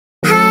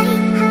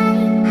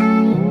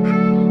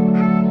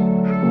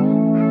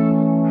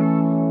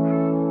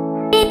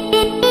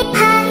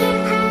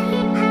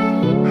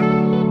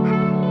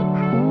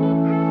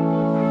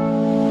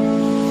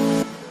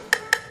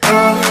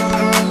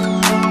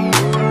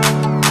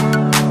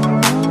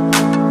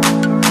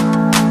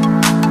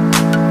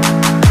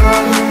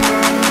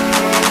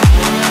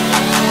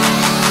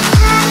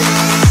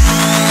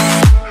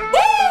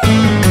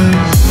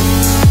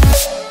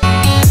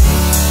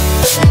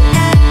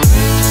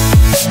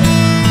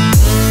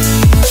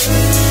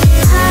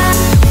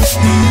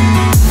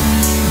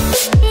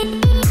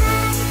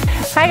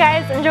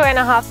I'm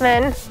Joanna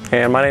Hoffman.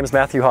 And my name is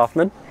Matthew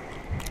Hoffman.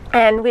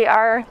 And we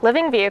are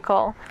Living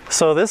Vehicle.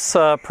 So this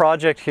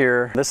project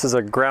here, this is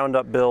a ground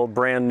up build,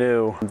 brand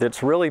new.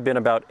 It's really been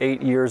about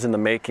 8 years in the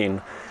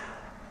making.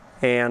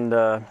 And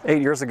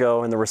 8 years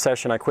ago in the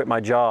recession, I quit my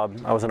job.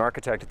 I was an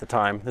architect at the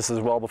time. This is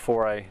well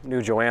before I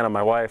knew Joanna,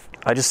 my wife.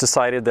 I just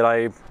decided that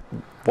I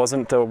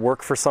wasn't a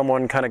work for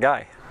someone kind of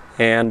guy.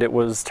 And it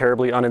was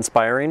terribly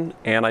uninspiring,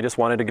 and I just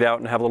wanted to get out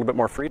and have a little bit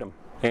more freedom.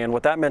 And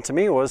what that meant to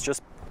me was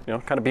just,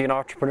 kind of be an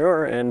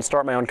entrepreneur and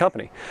start my own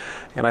company.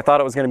 And I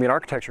thought it was going to be an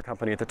architecture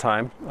company at the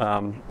time,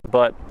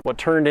 but what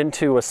turned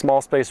into a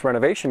small space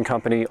renovation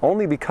company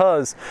only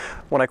because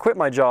when I quit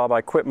my job,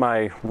 I quit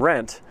my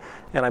rent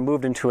and I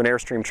moved into an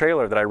Airstream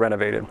trailer that I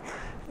renovated.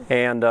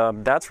 And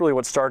that's really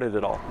what started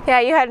it all.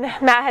 Yeah,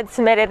 Matt had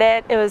submitted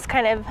it. It was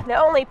kind of the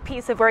only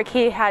piece of work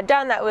he had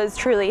done that was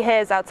truly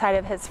his outside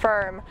of his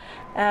firm.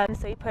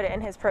 So he put it in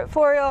his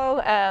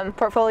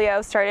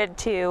portfolio, started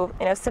to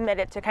submit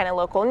it to kind of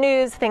local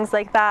news, things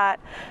like that.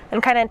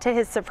 And kind of to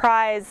his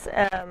surprise,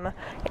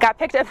 it got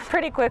picked up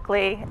pretty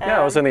quickly. Yeah,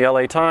 I was in the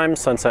LA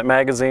Times, Sunset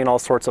Magazine, all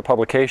sorts of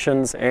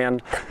publications,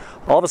 and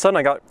all of a sudden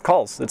I got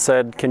calls that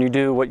said, can you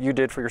do what you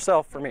did for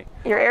yourself for me?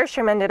 Your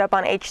Airstream ended up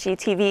on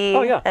HGTV.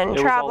 Oh, yeah. And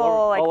it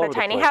travel, like the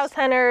tiny house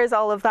hunters,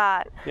 all of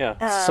that.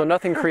 Yeah, so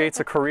nothing creates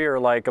a career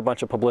like a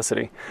bunch of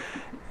publicity.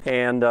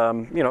 And,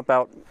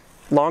 about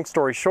long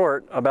story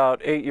short, about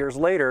 8 years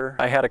later,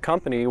 I had a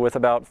company with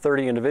about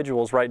 30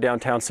 individuals right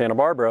downtown Santa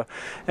Barbara,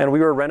 and we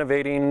were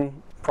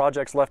renovating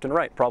projects left and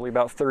right, probably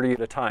about 30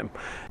 at a time.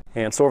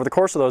 And so over the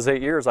course of those 8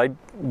 years, I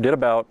did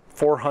about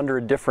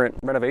 400 different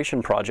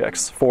renovation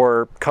projects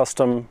for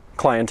custom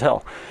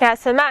clientele. Yeah,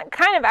 so Matt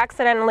kind of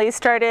accidentally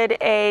started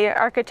a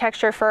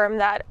architecture firm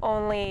that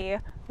only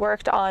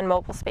worked on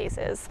mobile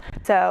spaces.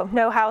 So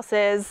no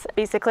houses.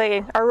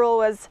 Basically, our rule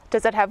was,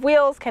 does it have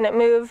wheels? Can it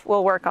move?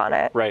 We'll work on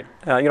it. Right.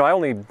 I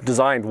only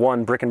designed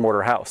one brick and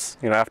mortar house,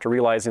 after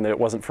realizing that it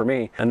wasn't for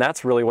me. And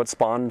that's really what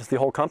spawned the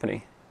whole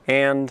company.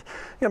 And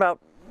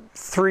about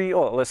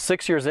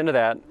 6 years into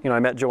that, I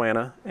met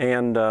Joanna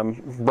and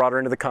brought her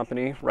into the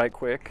company right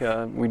quick.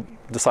 We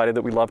decided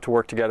that we loved to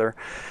work together.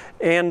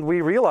 And we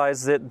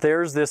realized that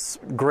there's this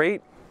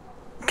great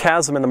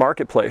chasm in the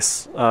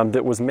marketplace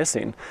that was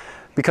missing.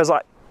 Because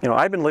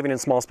I'd been living in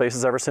small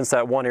spaces ever since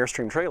that one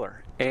Airstream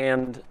trailer.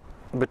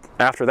 But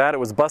after that, it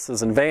was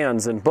buses and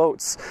vans and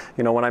boats.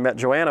 When I met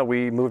Joanna,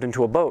 we moved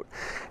into a boat.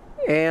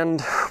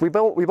 And we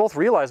both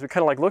realized, we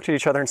kind of looked at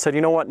each other and said,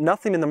 you know what,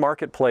 nothing in the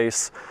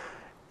marketplace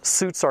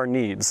suits our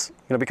needs,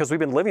 because we've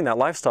been living that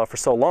lifestyle for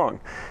so long.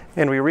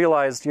 And we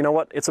realized, you know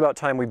what, it's about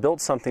time we built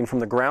something from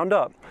the ground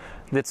up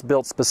that's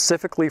built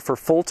specifically for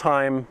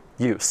full-time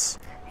use.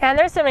 And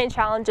there's so many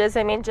challenges.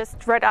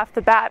 Just right off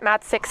the bat,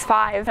 Matt's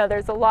 6'5".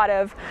 There's a lot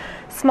of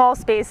small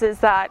spaces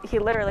that he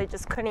literally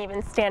just couldn't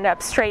even stand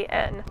up straight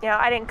in.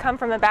 I didn't come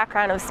from a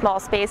background of small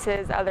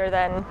spaces other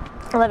than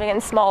living in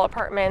small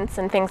apartments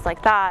and things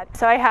like that.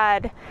 So I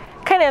had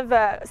kind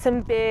of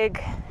some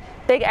big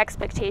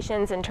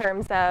expectations in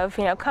terms of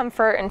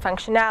comfort and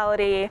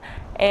functionality,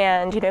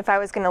 and if I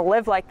was going to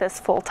live like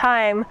this full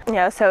time,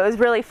 so it was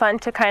really fun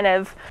to kind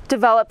of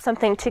develop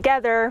something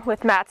together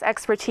with Matt's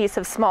expertise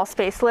of small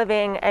space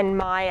living and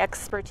my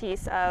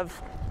expertise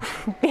of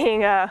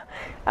being a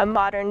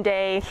modern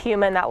day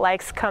human that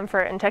likes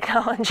comfort and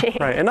technology.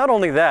 Right, and not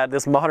only that,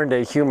 this modern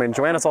day human,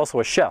 Joanna's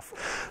also a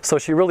chef, so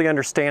she really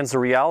understands the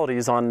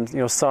realities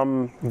on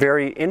some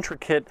very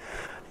intricate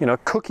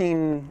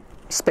cooking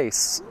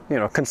space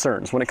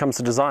concerns when it comes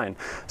to design.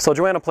 So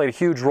Joanna played a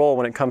huge role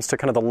when it comes to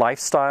kind of the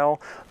lifestyle,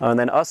 and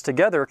then us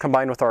together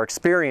combined with our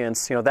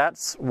experience,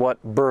 that's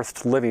what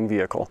birthed Living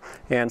Vehicle.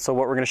 And so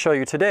what we're going to show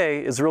you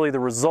today is really the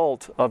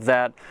result of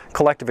that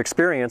collective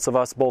experience of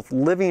us both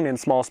living in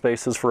small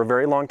spaces for a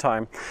very long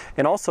time,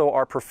 and also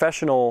our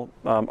professional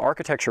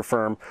architecture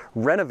firm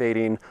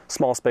renovating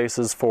small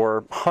spaces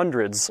for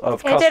hundreds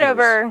of customers. You did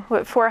over,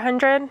 what,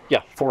 400?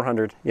 Yeah,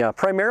 400. Yeah,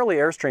 primarily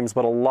Airstreams,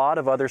 but a lot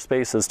of other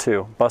spaces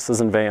too,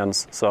 buses and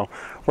vans. So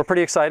we're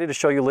pretty excited to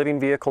show you Living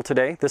Vehicle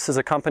today. This is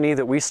a company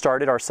that we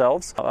started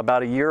ourselves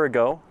about a year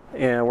ago,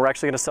 and we're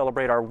actually going to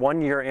celebrate our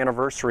 1-year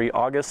anniversary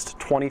August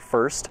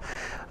 21st.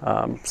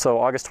 So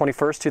August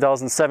 21st,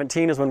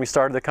 2017 is when we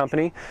started the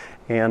company,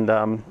 and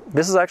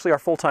this is actually our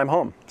full-time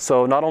home.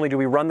 So not only do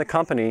we run the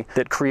company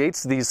that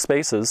creates these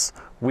spaces,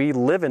 we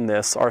live in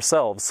this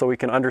ourselves so we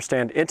can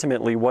understand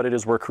intimately what it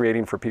is we're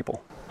creating for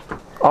people.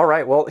 All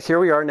right, well, here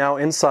we are now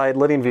inside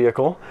Living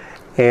Vehicle,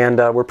 and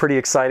we're pretty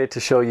excited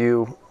to show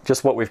you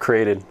just what we've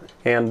created.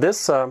 And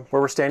this, where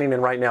we're standing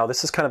in right now,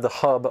 this is kind of the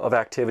hub of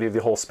activity of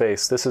the whole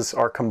space. This is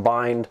our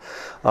combined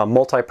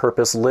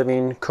multi-purpose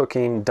living,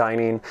 cooking,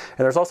 dining, and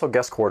there's also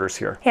guest quarters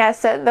here. Yeah,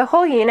 so the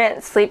whole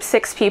unit sleeps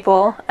 6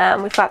 people.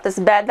 We've got this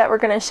bed that we're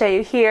going to show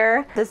you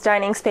here. This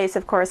dining space,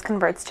 of course,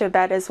 converts to a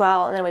bed as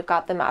well, and then we've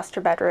got the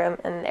master bedroom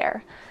in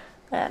there.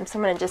 So I'm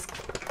going to just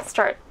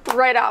start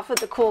right off with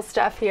the cool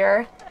stuff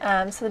here.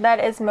 So the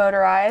bed is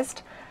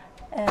motorized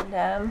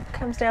and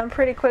comes down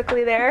pretty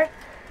quickly there.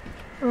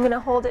 I'm gonna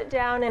hold it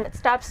down and it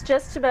stops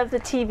just above the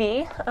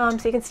TV,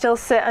 so you can still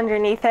sit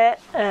underneath it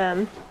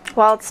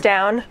while it's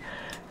down.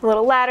 A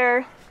little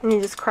ladder, and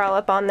you just crawl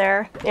up on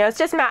there. You know, it's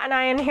just Matt and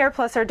I in here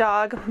plus our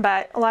dog,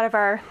 but a lot of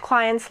our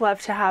clients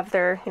love to have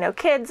their, you know,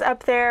 kids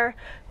up there,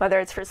 whether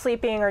it's for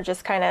sleeping or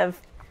just kind of,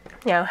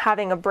 you know,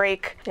 having a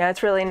break. You know,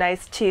 it's really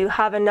nice to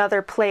have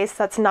another place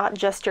that's not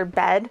just your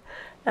bed.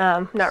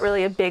 Not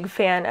really a big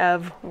fan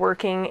of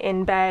working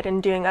in bed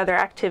and doing other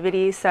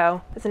activities,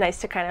 so it's nice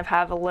to kind of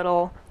have a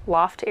little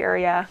loft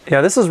area.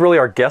 Yeah, this is really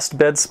our guest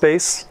bed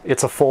space.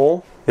 It's a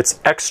full, it's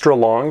extra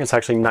long, it's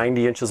actually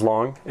 90 inches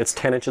long. It's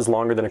 10 inches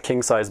longer than a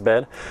king-size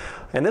bed.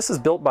 And this is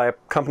built by a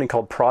company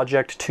called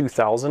Project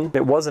 2000.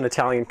 It was an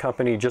Italian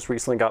company, just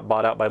recently got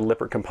bought out by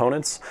Lippert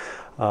Components,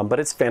 but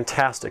it's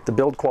fantastic. The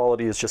build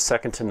quality is just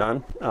second to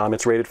none.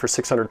 It's rated for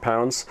 600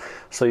 pounds,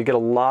 so you get a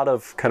lot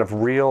of kind of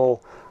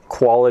real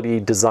quality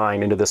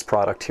design into this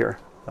product here.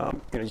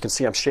 You know, you can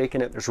see I'm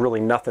shaking it. There's really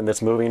nothing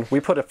that's moving.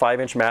 We put a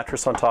 5-inch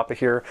mattress on top of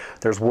here.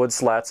 There's wood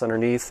slats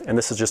underneath, and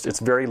this is just,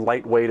 it's very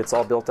lightweight. It's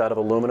all built out of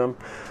aluminum.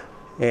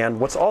 And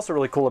what's also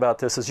really cool about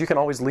this is you can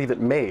always leave it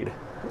made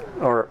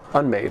or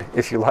unmade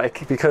if you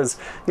like, because,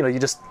 you know, you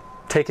just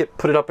take it,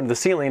 put it up into the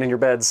ceiling, and your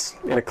bed's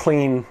in a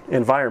clean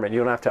environment. You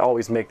don't have to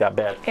always make that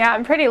bed. Yeah,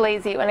 I'm pretty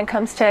lazy when it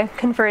comes to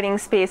converting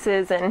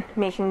spaces and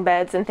making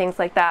beds and things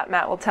like that.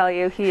 Matt will tell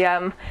you.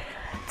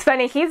 It's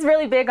funny, he's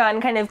really big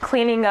on kind of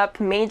cleaning up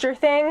major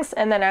things,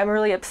 and then I'm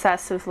really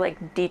obsessed with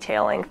like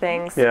detailing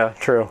things. Yeah,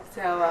 true.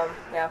 So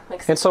yeah,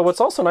 makes sense. And so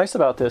what's also nice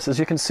about this is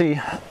you can see,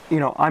 you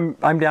know,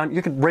 I'm down.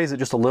 You can raise it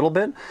just a little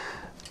bit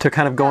to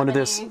kind of go into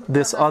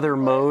this other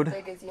mode. As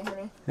big as you,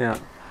 honey. Yeah.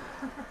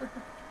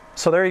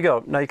 So there you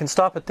go. Now you can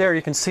stop it there.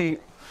 You can see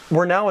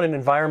we're now in an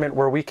environment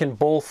where we can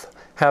both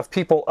have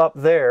people up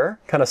there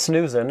kind of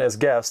snoozing as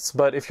guests,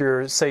 but if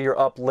you're, say you're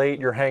up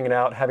late, you're hanging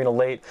out, having a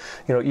late,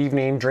 you know,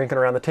 evening, drinking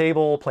around the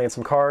table, playing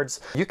some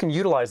cards, you can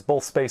utilize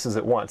both spaces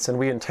at once, and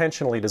we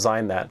intentionally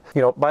designed that.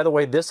 You know, by the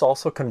way, this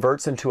also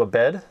converts into a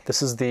bed.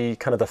 This is the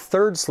kind of the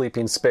third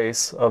sleeping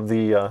space of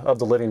the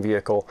living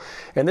vehicle,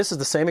 and this is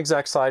the same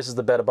exact size as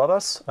the bed above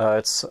us.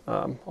 It's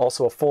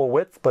also a full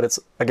width, but it's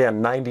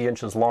again 90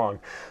 inches long.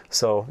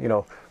 So, you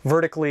know,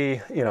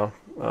 vertically, you know,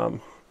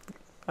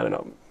 I don't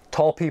know,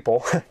 tall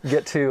people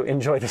get to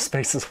enjoy the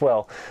space as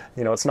well.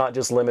 You know, it's not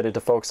just limited to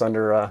folks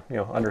under, you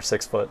know, under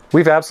 6 foot.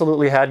 We've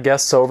absolutely had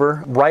guests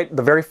over. Right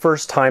the very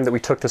first time that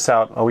we took this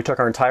out, we took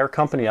our entire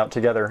company out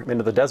together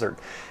into the desert.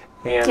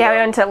 And, yeah, we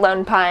went to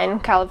Lone Pine,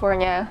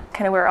 California,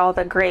 kind of where all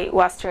the great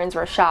westerns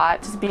were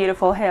shot. Just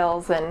beautiful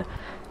hills and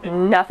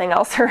nothing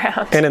else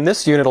around. And in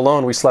this unit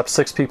alone, we slept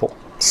 6 people.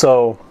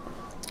 So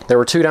there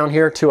were 2 down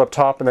here, 2 up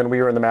top, and then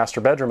we were in the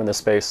master bedroom in this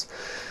space.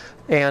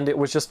 And it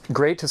was just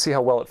great to see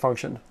how well it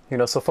functioned. You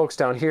know, so folks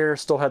down here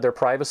still had their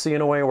privacy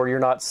in a way where you're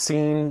not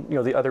seeing, you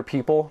know, the other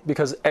people,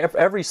 because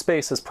every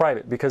space is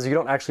private, because you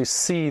don't actually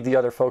see the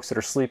other folks that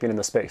are sleeping in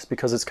the space,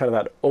 because it's kind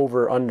of that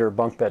over-under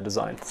bunk bed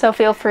design. So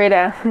feel free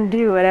to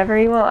do whatever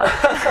you want.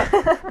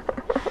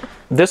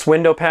 This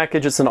window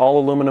package, it's an all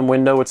aluminum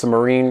window. It's a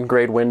marine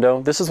grade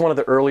window. This is one of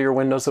the earlier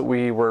windows that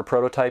we were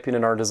prototyping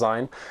in our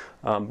design.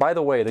 By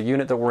the way, the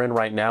unit that we're in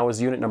right now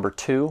is unit number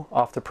 2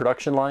 off the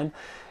production line.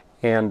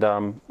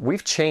 And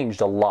we've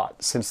changed a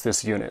lot since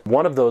this unit.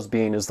 One of those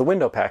being is the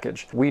window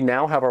package. We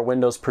now have our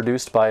windows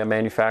produced by a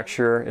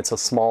manufacturer. It's a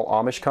small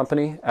Amish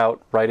company out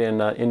right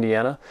in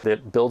Indiana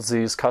that builds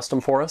these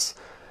custom for us.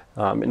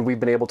 And we've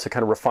been able to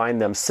kind of refine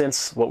them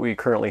since what we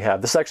currently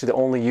have. This is actually the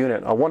only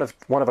unit, one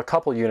of a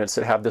couple units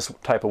that have this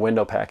type of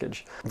window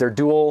package. They're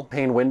dual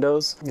pane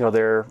windows. You know,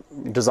 they're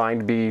designed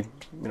to be,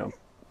 you know,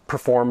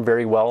 perform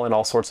very well in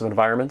all sorts of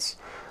environments.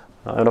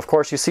 And of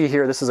course you see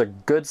here, this is a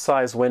good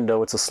size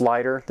window. It's a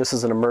slider. This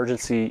is an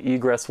emergency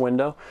egress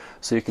window,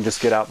 so you can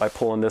just get out by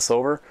pulling this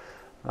over.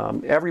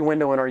 Every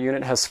window in our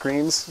unit has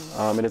screens,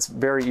 and it's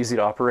very easy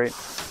to operate.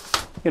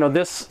 You know,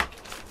 this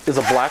is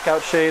a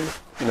blackout shade.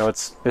 You know,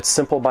 it's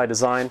simple by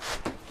design,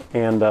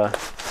 and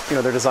you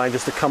know, they're designed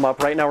just to come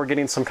up. Right now we're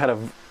getting some kind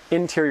of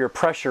interior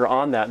pressure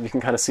on that, and you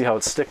can kind of see how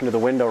it's sticking to the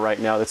window right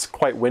now. It's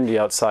quite windy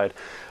outside,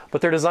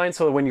 but they're designed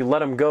so that when you let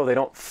them go, they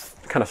don't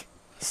kind of,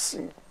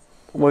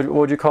 what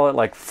would you call it,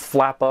 like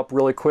flap up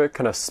really quick,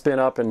 kind of spin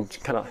up and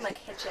kind of like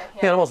hit you,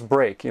 yeah, almost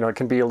break. You know, it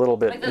can be a little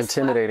bit like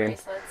intimidating.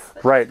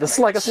 Right, this is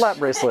like a slap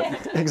bracelet.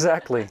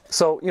 Exactly.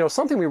 So, you know,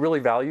 something we really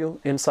value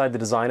inside the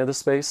design of the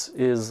space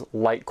is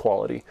light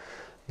quality.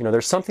 You know,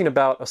 there's something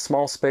about a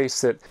small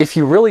space that if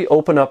you really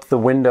open up the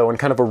window and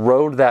kind of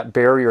erode that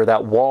barrier,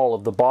 that wall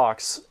of the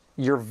box,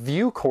 your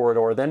view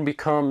corridor then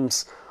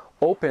becomes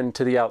open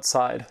to the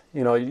outside.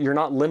 You know, you're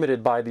not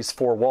limited by these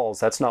 4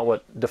 walls. That's not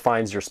what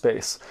defines your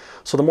space.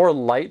 So the more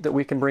light that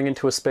we can bring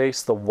into a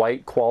space, the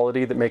white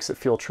quality that makes it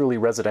feel truly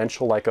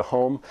residential, like a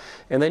home,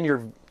 and then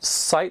your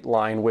sight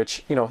line,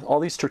 which, you know,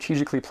 all these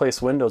strategically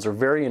placed windows are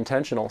very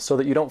intentional so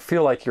that you don't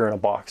feel like you're in a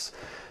box.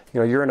 You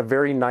know, you're in a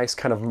very nice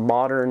kind of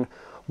modern,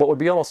 what would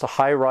be almost a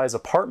high-rise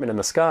apartment in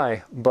the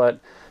sky, but,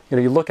 you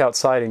know, you look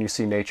outside and you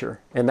see nature,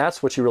 and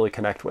that's what you really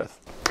connect with.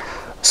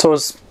 So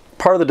as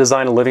part of the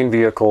design of living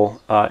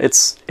vehicle,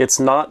 it's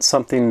not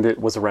something that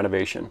was a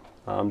renovation.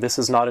 This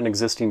is not an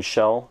existing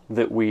shell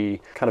that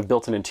we kind of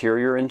built an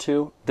interior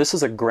into. This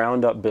is a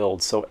ground up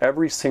build. So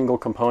every single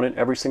component,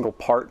 every single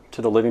part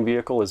to the living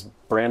vehicle is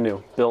brand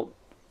new, built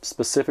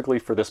specifically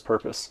for this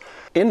purpose.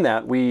 In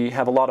that, we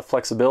have a lot of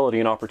flexibility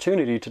and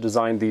opportunity to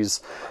design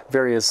these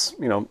various,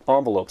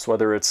 envelopes,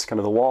 whether it's kind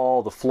of the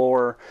wall, the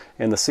floor,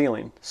 and the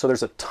ceiling. So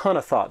there's a ton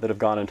of thought that have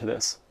gone into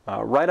this.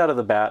 Right out of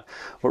the bat,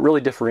 what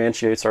really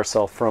differentiates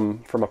ourselves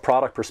from a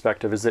product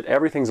perspective is that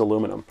everything's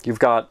aluminum. You've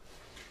got,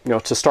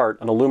 to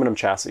start, an aluminum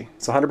chassis.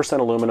 It's 100%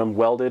 aluminum,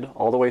 welded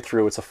all the way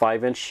through. It's a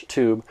 5-inch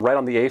tube. Right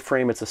on the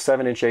A-frame, it's a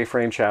 7-inch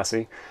A-frame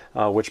chassis,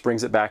 which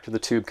brings it back to the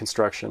tube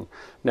construction.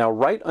 Now,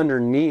 right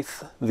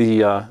underneath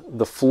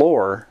the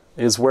floor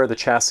is where the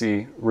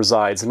chassis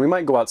resides. And we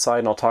might go outside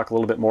and I'll talk a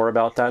little bit more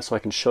about that so I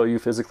can show you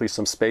physically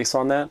some space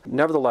on that.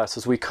 Nevertheless,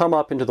 as we come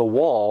up into the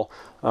wall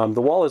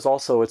is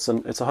also, it's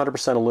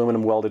 100%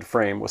 aluminum welded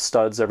frame with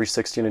studs every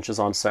 16 inches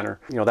on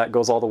center. That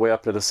goes all the way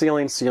up to the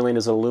ceiling. Ceiling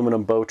is an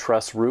aluminum bow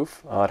truss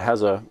roof. It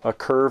has a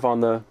curve on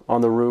the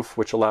roof,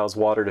 which allows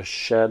water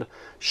to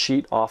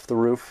sheet off the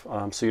roof,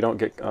 so you don't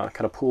get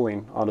kind of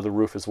pooling onto the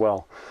roof as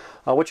well.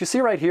 What you see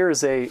right here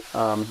is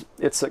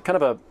it's a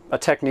kind of a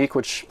technique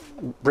which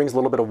brings a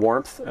little bit of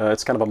warmth.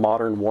 It's kind of a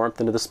modern warmth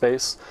into the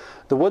space.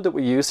 The wood that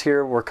we use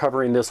here, we're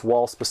covering this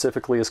wall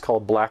specifically, is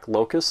called black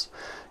locust.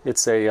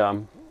 It's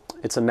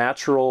a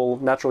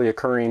naturally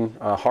occurring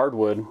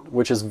hardwood,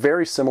 which is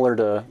very similar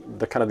to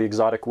the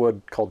exotic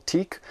wood called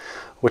teak,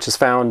 which is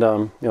found,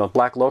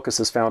 black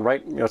locust is found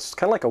right, it's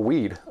kind of like a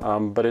weed,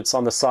 but it's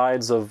on the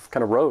sides of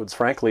kind of roads,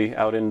 frankly,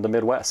 out in the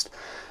Midwest.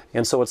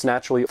 And so it's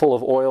naturally full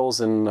of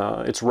oils, and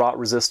it's rot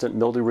resistant,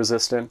 mildew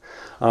resistant,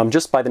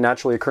 just by the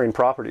naturally occurring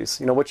properties.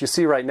 What you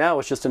see right now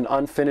is just an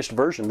unfinished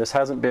version. This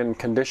hasn't been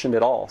conditioned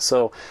at all.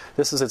 So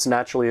this is its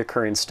naturally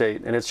occurring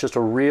state, and it's just a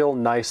real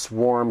nice,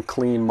 warm,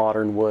 clean,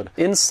 modern wood.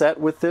 Inset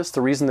with this, the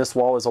reason this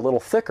wall is a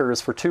little thicker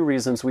is for two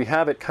reasons. We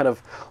have it kind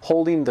of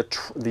holding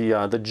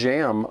the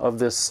jamb of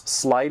this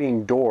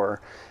sliding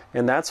door,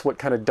 and that's what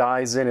kind of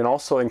dies in and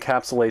also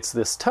encapsulates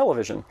this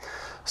television.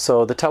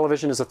 So the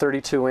television is a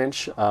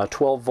 32-inch,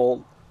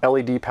 12-volt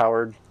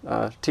LED-powered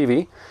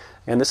TV,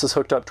 and this is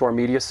hooked up to our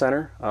media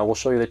center. We'll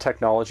show you the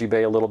technology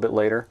bay a little bit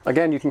later.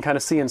 Again, you can kind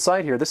of see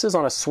inside here, this is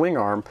on a swing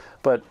arm,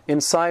 but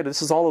inside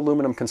this is all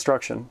aluminum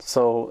construction.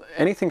 So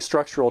anything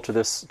structural to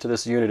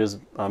this unit is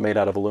made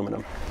out of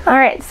aluminum. All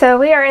right, so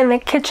we are in the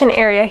kitchen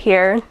area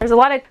here. There's a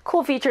lot of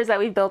cool features that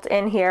we've built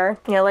in here.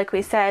 Like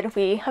we said,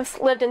 we have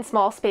lived in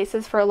small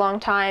spaces for a long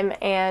time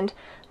and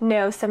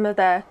know some of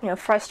the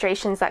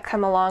frustrations that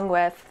come along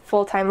with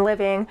full-time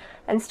living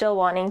and still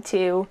wanting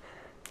to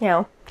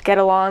get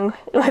along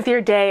with your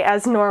day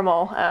as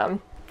normal.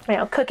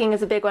 Cooking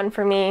is a big one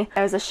for me.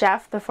 I was a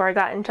chef before I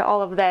got into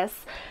all of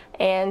this,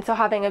 and so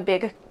having a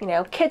big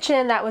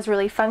kitchen that was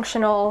really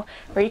functional,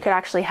 where you could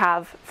actually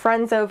have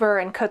friends over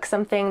and cook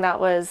something that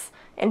was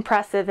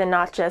impressive and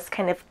not just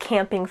kind of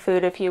camping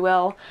food, if you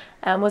will,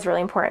 was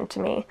really important to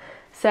me.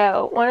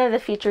 So one of the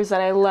features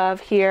that I love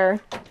here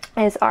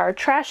is our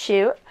trash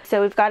chute.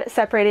 So we've got it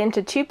separated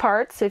into two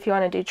parts. So if you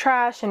want to do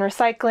trash and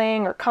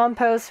recycling or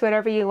compost,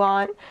 whatever you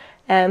want,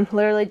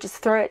 literally just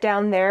throw it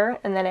down there,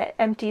 and then it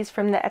empties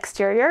from the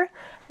exterior.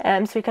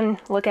 So we can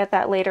look at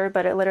that later,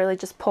 but it literally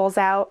just pulls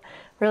out.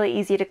 Really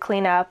easy to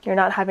clean up. You're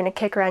not having to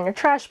kick around your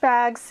trash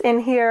bags in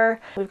here.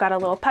 We've got a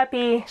little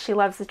puppy. She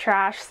loves the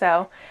trash,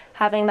 so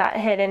having that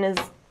hidden is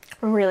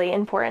really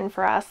important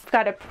for us. We've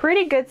got a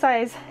pretty good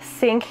size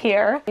sink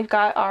here. We've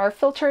got our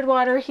filtered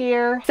water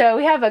here. So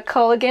we have a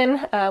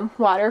Culligan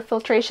water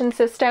filtration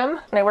system,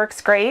 and it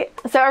works great.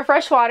 So our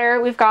fresh water,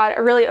 we've got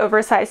a really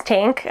oversized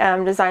tank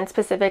designed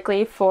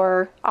specifically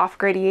for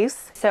off-grid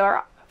use. So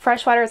our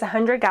fresh water is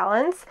 100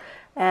 gallons.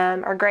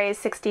 Our gray is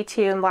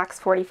 62 and black's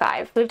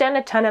 45. We've done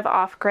a ton of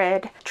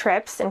off-grid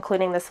trips,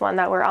 including this one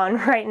that we're on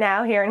right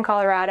now here in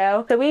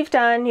Colorado. So we've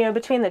done,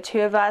 between the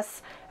two of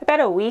us, about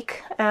a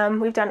week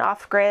we've done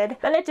off-grid,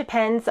 and it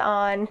depends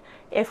on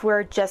if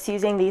we're just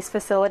using these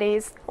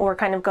facilities or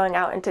kind of going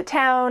out into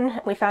town.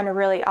 We found a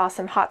really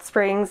awesome hot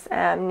springs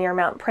near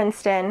Mount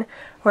Princeton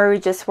where we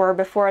just were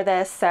before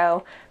this,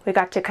 so we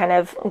got to kind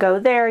of go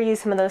there,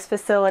 use some of those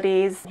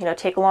facilities,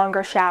 take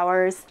longer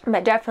showers.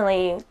 But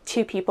definitely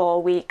 2 people a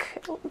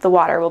week, the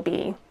water will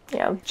be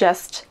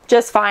just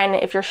fine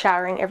if you're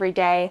showering every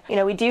day.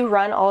 We do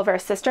run all of our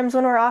systems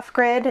when we're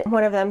off-grid,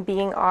 one of them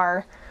being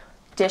our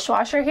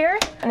dishwasher here,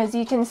 and as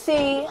you can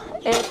see,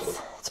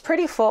 it's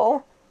pretty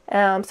full.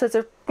 So it's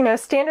a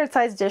standard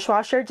size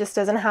dishwasher, just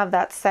doesn't have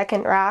that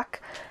second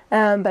rack,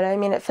 but I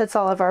mean it fits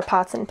all of our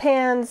pots and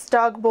pans,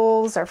 dog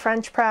bowls, our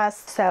French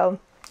press. So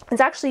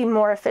it's actually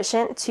more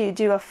efficient to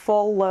do a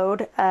full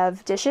load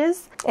of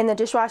dishes in the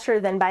dishwasher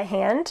than by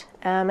hand,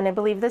 and I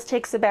believe this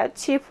takes about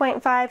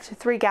 2.5 to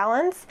 3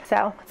 gallons.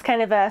 So it's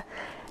kind of a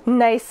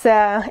nice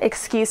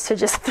excuse to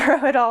just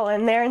throw it all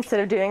in there instead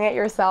of doing it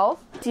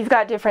yourself. You've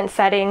got different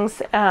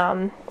settings.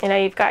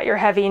 You've got your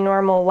heavy,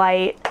 normal,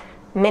 light.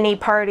 mini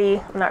party.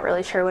 I'm not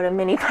really sure what a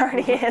mini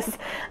party is,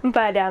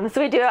 but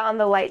so we do it on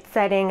the light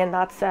setting, and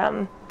that's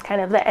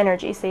kind of the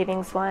energy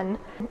savings one.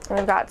 And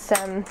we've got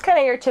some kind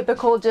of your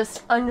typical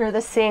just under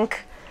the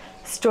sink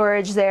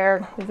storage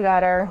there. We've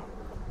got our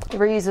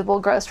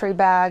reusable grocery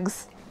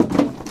bags,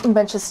 a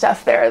bunch of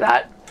stuff there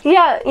that,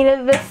 yeah, you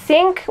know, the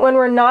sink, when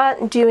we're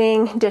not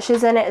doing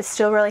dishes in it, is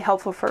still really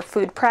helpful for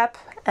food prep.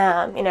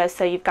 You know,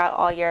 so you've got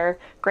all your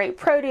great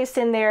produce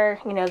in there.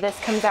 You know, this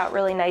comes out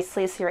really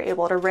nicely, so you're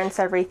able to rinse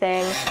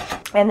everything.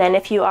 And then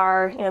if you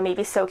are, you know,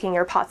 maybe soaking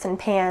your pots and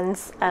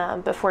pans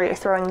before you're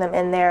throwing them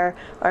in there,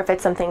 or if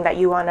it's something that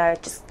you want to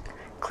just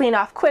clean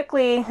off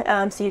quickly,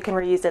 so you can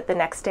reuse it the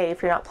next day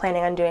if you're not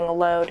planning on doing a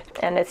load.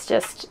 And it's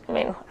just, I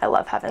mean, I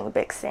love having a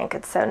big sink.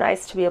 It's so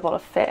nice to be able to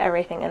fit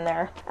everything in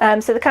there.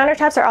 So the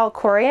countertops are all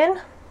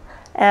Corian.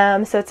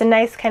 So it's a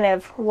nice kind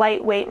of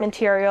lightweight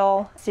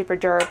material, super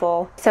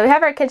durable. So we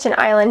have our kitchen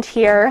island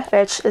here,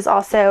 which is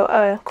also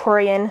a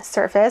Corian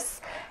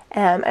surface.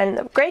 And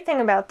the great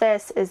thing about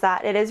this is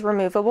that it is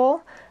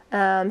removable.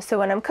 So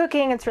when I'm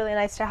cooking, it's really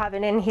nice to have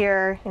it in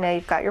here. You know,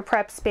 you've got your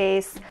prep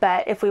space,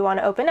 but if we want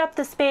to open up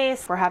the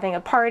space, we're having a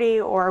party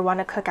or want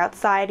to cook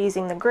outside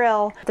using the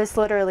grill, this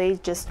literally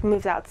just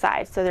moves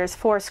outside. So there's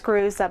 4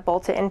 screws that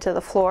bolt it into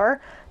the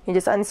floor. You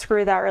just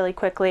unscrew that really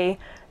quickly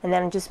and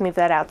then just move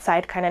that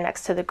outside, kind of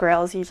next to the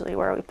grill is usually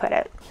where we put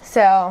it.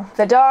 So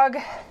the dog,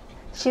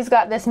 she's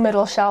got this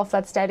middle shelf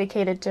that's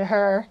dedicated to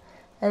her.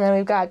 And then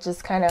we've got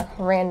just kind of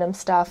random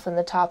stuff in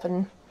the top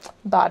and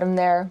bottom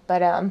there.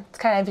 But it's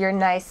kind of your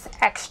nice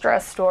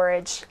extra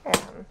storage.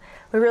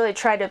 We really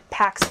try to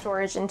pack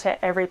storage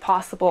into every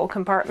possible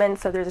compartment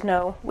so there's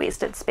no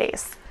wasted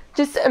space.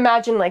 Just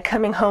imagine like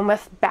coming home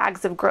with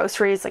bags of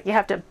groceries, like you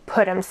have to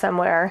put them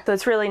somewhere. So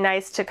it's really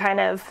nice to kind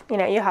of, you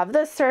know, you have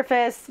this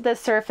surface,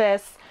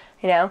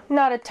 you know,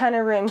 not a ton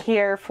of room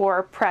here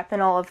for prep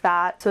and all of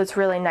that. So it's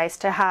really nice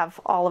to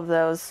have all of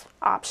those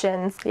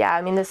options. Yeah,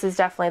 I mean, this is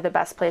definitely the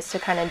best place to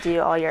kind of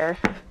do all your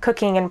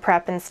cooking and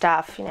prep and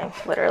stuff. You know,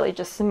 literally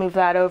just move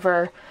that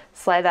over,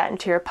 slide that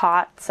into your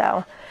pot.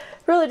 So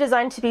really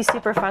designed to be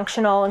super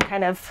functional and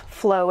kind of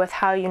flow with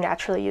how you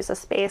naturally use a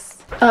space.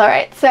 All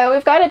right, so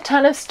we've got a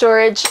ton of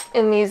storage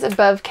in these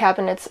above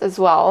cabinets as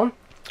well.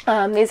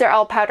 These are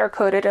all powder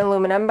coated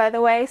aluminum, by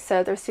the way,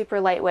 so they're super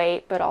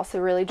lightweight, but also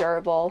really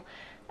durable.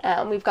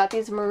 We've got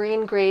these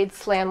marine grade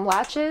slam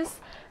latches,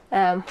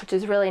 which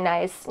is really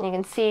nice. And you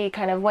can see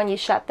kind of when you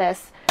shut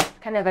this,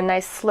 kind of a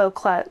nice slow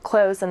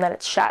close, and then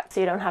it's shut, so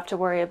you don't have to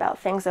worry about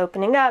things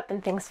opening up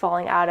and things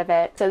falling out of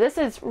it. So this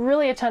is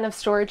really a ton of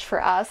storage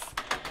for us.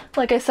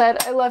 Like I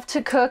said, I love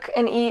to cook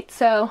and eat,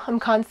 so I'm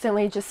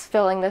constantly just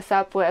filling this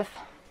up with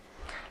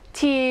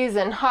teas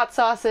and hot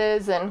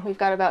sauces, and we've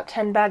got about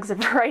 10 bags of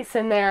rice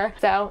in there,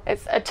 so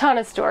it's a ton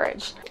of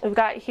storage. We've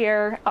got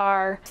here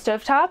our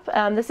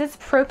stovetop. This is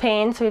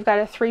propane, so we've got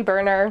a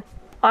 3-burner.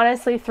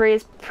 Honestly, 3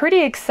 is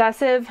pretty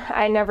excessive.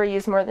 I never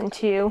use more than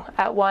 2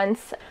 at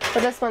once,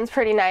 but this one's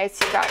pretty nice.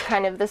 You've got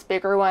kind of this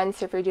bigger one,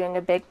 so if you're doing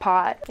a big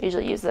pot,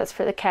 usually use this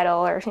for the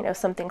kettle or, you know,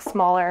 something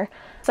smaller.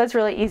 So it's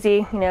really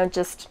easy, you know,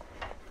 just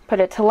put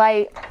it to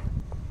light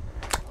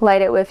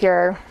it with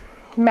your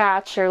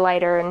match or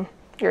lighter, and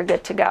you're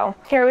good to go.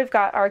 Here we've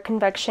got our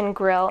convection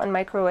grill and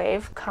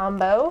microwave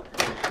combo,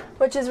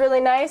 which is really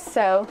nice.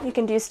 So you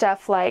can do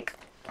stuff like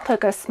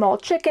cook a small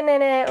chicken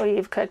in it, or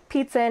you've cooked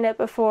pizza in it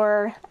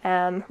before.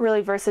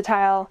 Really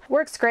versatile.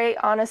 Works great.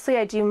 Honestly,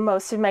 I do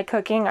most of my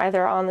cooking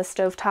either on the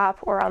stovetop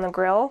or on the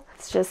grill.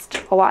 It's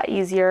just a lot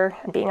easier.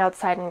 Being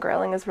outside and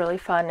grilling is really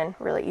fun and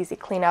really easy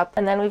cleanup.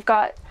 And then we've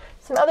got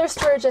some other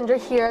storage under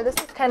here. This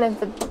is kind of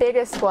the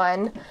biggest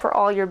one for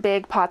all your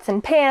big pots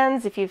and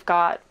pans. If you've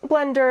got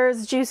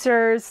blenders,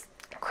 juicers,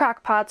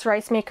 crock pots,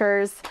 rice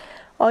makers,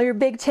 all your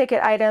big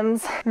ticket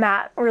items.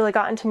 Matt really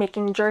got into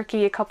making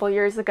jerky a couple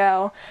years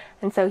ago,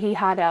 and so he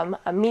had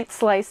a meat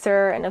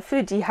slicer and a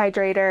food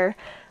dehydrator,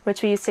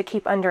 which we used to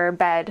keep under our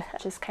bed,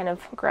 which is kind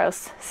of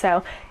gross.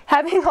 So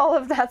having all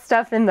of that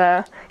stuff in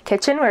the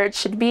kitchen where it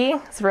should be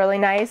is really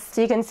nice.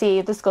 So you can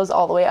see this goes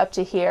all the way up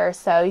to here,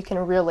 so you can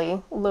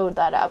really load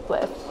that up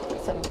with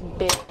some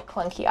big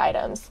clunky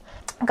items.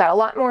 I've got a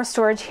lot more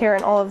storage here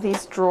in all of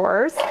these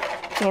drawers.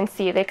 You can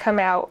see they come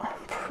out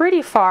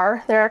pretty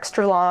far. They're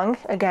extra long.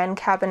 Again,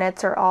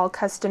 cabinets are all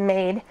custom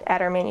made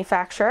at our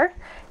manufacturer,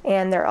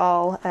 and they're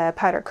all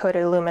powder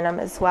coated aluminum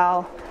as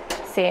well.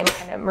 Same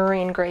kind of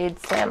marine grade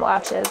slam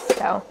latches.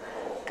 So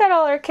got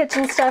all our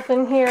kitchen stuff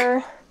in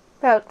here.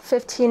 About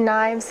 15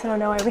 knives. I don't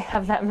know why we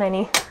have that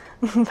many,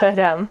 but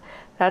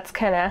that's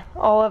kind of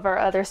all of our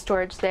other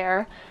storage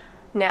there.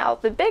 Now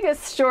the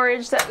biggest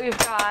storage that we've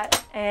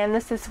got, and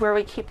this is where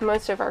we keep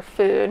most of our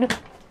food.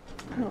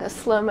 I'm gonna go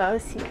slow-mo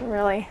so you can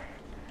really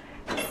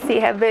see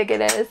how big it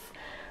is.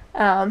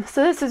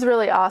 So this is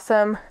really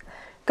awesome.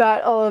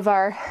 Got all of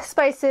our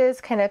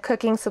spices, kind of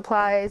cooking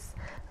supplies,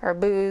 our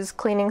booze,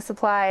 cleaning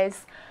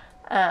supplies,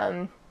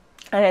 and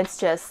it's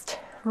just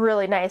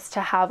really nice to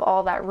have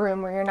all that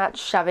room where you're not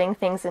shoving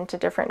things into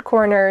different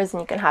corners,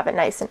 and you can have it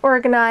nice and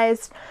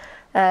organized.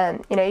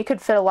 You know, you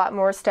could fit a lot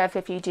more stuff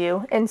if you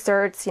do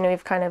inserts. You know,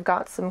 you've kind of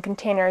got some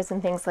containers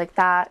and things like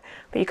that,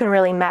 but you can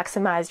really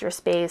maximize your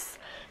space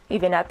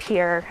even up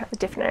here,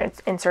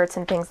 different inserts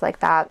and things like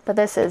that. But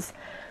this is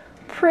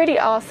pretty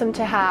awesome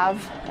to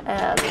have,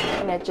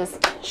 and it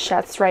just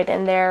shuts right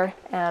in there,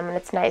 and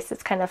it's nice.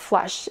 It's kind of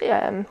flush,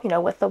 you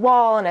know, with the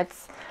wall, and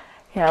it's,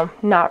 you know,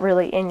 not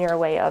really in your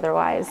way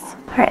otherwise.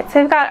 All right,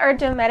 so we've got our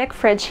Dometic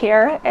fridge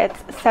here.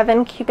 It's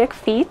 7 cubic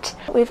feet.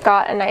 We've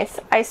got a nice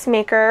ice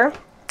maker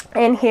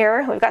in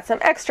here. We've got some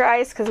extra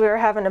ice because we were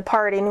having a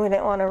party and we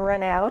didn't want to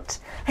run out.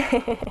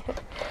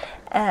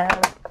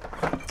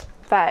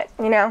 But,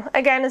 you know,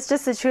 again, it's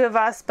just the two of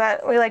us,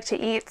 but we like to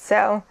eat,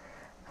 so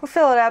we'll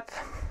fill it up.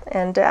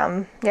 And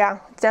yeah,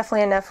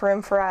 definitely enough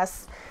room for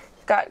us.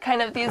 Got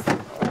kind of these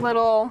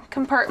little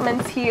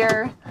compartments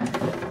here.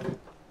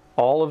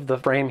 All of the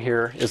frame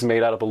here is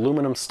made out of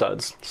aluminum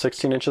studs,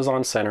 16 inches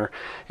on center,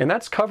 and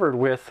that's covered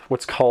with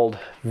what's called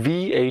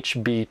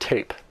VHB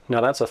tape. Now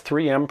that's a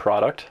 3M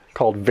product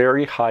called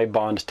Very High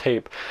Bond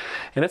Tape,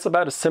 and it's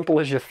about as simple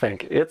as you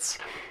think. It's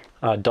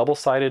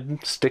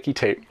double-sided sticky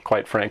tape,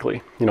 quite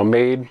frankly, you know,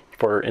 made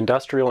for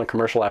industrial and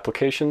commercial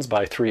applications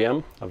by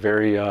 3M, a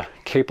very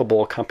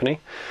capable company,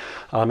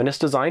 and it's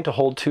designed to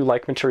hold two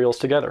like materials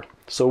together.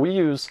 So we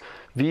use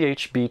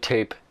VHB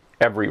tape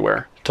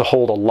everywhere to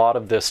hold a lot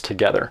of this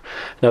together.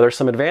 Now there's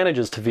some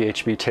advantages to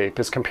VHB tape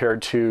as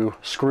compared to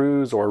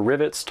screws or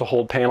rivets to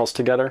hold panels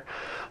together.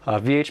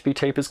 VHB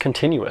tape is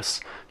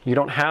continuous. You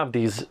don't have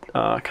these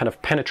kind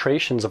of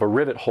penetrations of a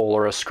rivet hole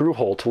or a screw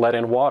hole to let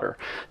in water.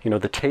 You know,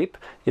 the tape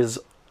is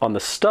on the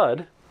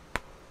stud.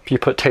 You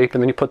put tape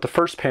and then you put the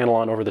first panel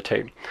on over the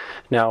tape.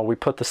 Now we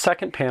put the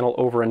second panel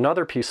over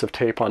another piece of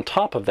tape on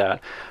top of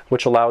that,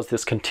 which allows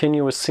this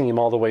continuous seam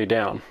all the way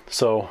down.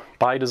 So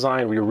by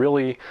design, we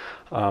really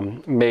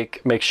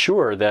make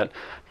sure that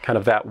kind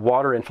of that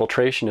water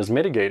infiltration is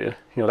mitigated.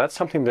 You know, that's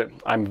something that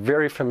I'm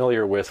very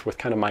familiar with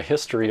kind of my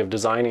history of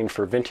designing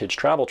for vintage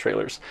travel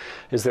trailers,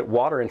 is that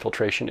water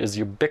infiltration is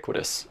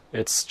ubiquitous.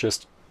 It's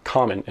just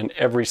common in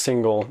every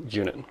single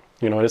unit.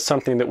 You know, it's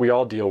something that we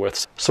all deal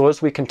with. So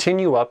as we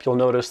continue up, you'll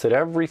notice that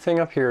everything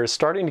up here is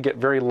starting to get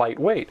very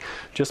lightweight,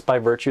 just by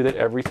virtue that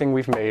everything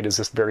we've made is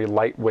this very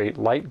lightweight,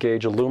 light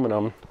gauge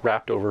aluminum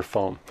wrapped over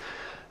foam.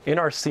 In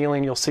our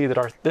ceiling, you'll see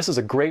that this is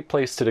a great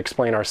place to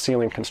explain our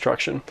ceiling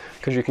construction,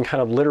 because you can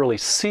kind of literally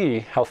see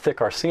how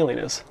thick our ceiling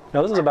is.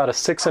 Now this is about a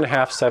 6.5,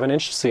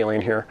 7-inch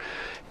ceiling here,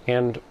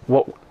 and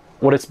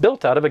what it's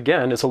built out of,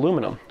 again, is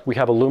aluminum. We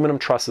have aluminum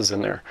trusses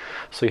in there.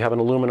 So you have an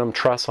aluminum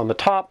truss on the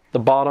top, the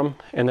bottom,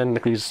 and then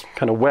these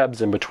kind of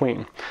webs in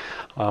between.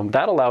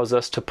 That allows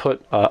us to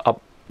put a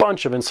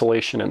bunch of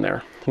insulation in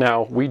there.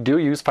 Now, we do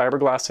use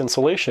fiberglass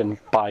insulation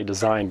by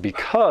design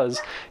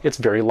because it's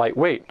very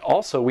lightweight.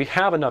 Also, we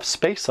have enough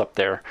space up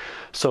there,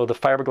 so the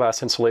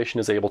fiberglass insulation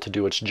is able to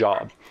do its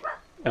job.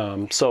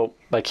 So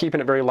by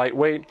keeping it very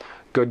lightweight,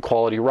 good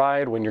quality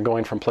ride when you're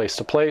going from place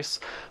to place,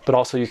 but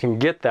also you can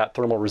get that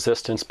thermal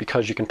resistance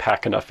because you can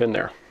pack enough in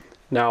there.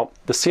 Now,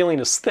 the ceiling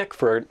is thick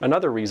for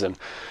another reason,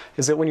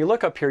 is that when you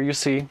look up here, you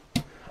see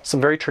some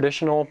very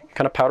traditional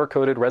kind of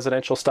powder-coated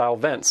residential style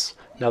vents.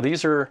 Now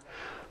these are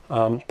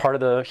part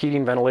of the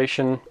heating,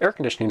 ventilation, air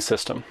conditioning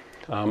system.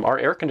 Our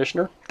air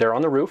conditioner, they're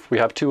on the roof, we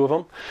have 2 of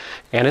them,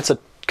 and it's a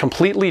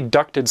completely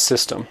ducted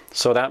system.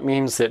 So that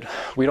means that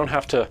we don't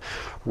have to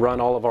run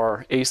all of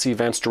our AC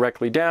vents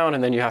directly down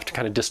and then you have to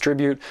kind of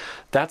distribute.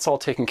 That's all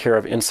taken care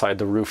of inside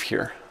the roof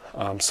here.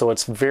 So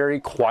it's very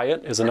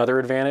quiet is another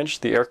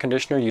advantage. The air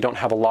conditioner, you don't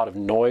have a lot of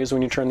noise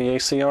when you turn the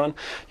AC on.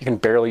 You can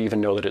barely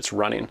even know that it's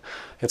running.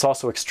 It's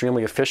also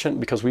extremely efficient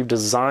because we've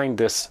designed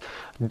this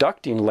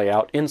ducting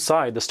layout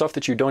inside. The stuff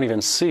that you don't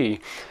even see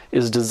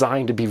is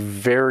designed to be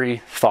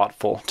very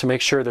thoughtful, to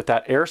make sure that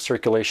that air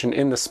circulation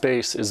in the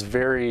space is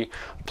very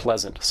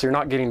pleasant. So you're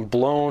not getting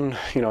blown,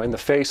 you know, in the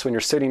face when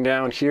you're sitting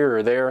down here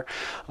or there.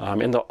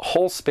 And the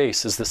whole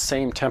space is the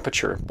same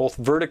temperature, both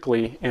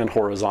vertically and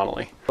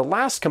horizontally. The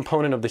last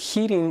component of the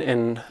heating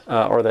and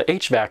or the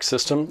HVAC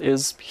system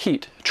is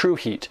heat, true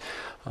heat.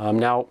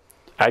 Now,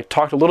 I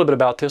talked a little bit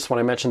about this when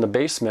I mentioned the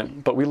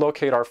basement, but we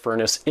locate our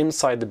furnace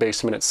inside the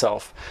basement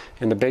itself.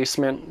 In the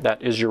basement,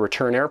 that is your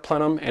return air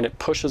plenum, and it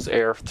pushes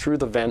air through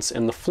the vents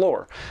in the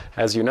floor.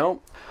 As you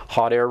know,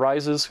 hot air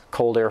rises,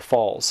 cold air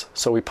falls.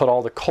 So we put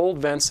all the cold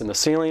vents in the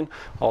ceiling,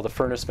 all the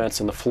furnace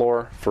vents in the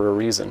floor for a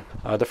reason.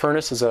 The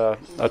furnace is a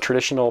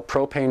traditional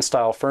propane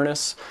style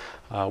furnace,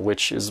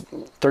 which is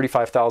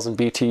 35,000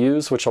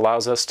 BTUs, which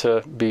allows us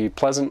to be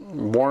pleasant,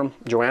 warm.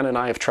 Joanna and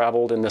I have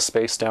traveled in this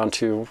space down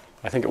to,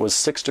 I think it was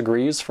 6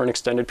 degrees for an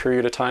extended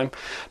period of time.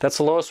 That's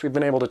the lowest we've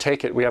been able to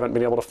take it. We haven't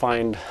been able to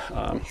find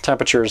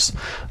temperatures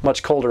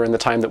much colder in the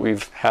time that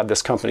we've had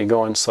this company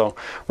going. So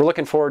we're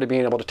looking forward to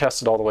being able to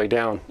test it all the way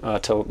down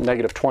to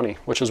 -20,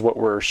 which is what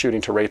we're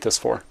shooting to rate this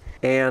for.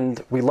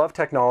 And we love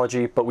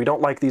technology, but we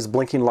don't like these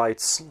blinking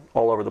lights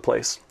all over the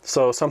place.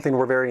 So something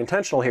we're very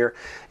intentional here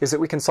is that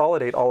we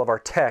consolidate all of our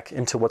tech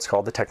into what's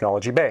called the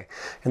technology bay.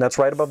 And that's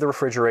right above the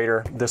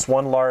refrigerator, this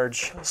one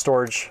large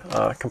storage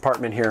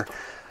compartment here.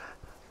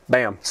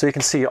 Bam. So you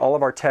can see all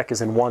of our tech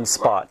is in one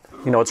spot.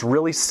 You know, it's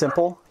really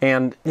simple,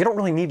 and you don't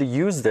really need to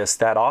use this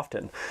that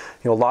often.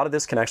 You know, a lot of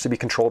this can actually be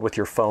controlled with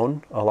your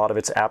phone. A lot of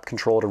it's app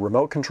controlled or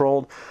remote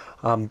controlled.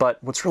 But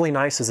what's really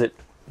nice is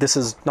this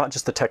is not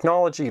just the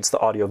technology, it's the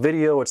audio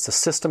video, it's the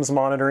systems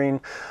monitoring.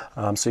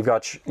 So you've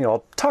got, you know,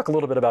 I'll talk a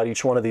little bit about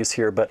each one of these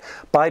here, but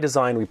by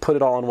design, we put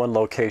it all in one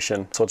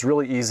location. So it's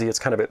really easy. It's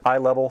kind of at eye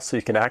level, so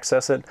you can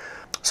access it.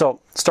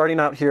 So starting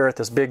out here at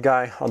this big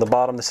guy on the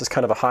bottom, this is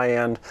kind of a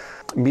high-end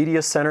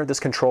media center. This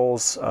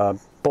controls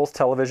both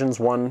televisions.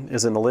 One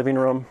is in the living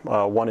room,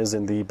 one is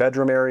in the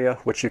bedroom area,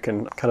 which you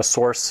can kind of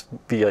source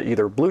via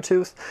either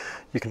Bluetooth.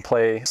 You can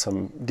play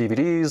some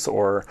DVDs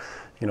or,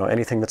 you know,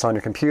 anything that's on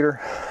your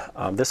computer.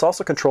 This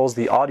also controls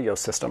the audio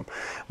system.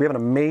 We have an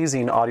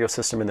amazing audio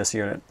system in this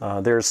unit.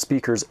 There's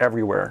speakers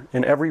everywhere.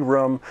 In every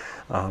room,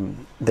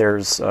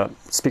 there's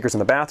speakers in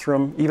the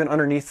bathroom, even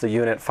underneath the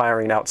unit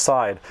firing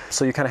outside.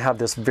 So you kind of have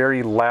this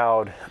very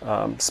loud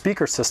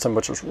speaker system,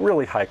 which is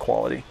really high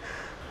quality.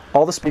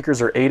 All the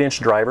speakers are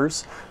 8-inch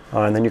drivers,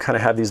 and then you kind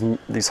of have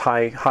these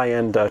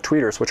high-end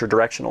tweeters, which are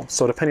directional.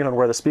 So depending on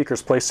where the speaker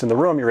is placed in the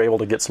room, you're able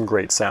to get some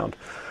great sound.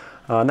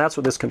 And that's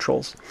what this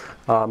controls.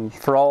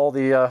 For all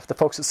the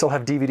folks that still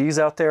have DVDs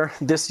out there,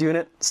 this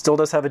unit still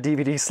does have a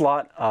DVD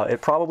slot. It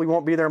probably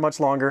won't be there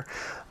much longer,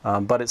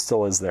 but it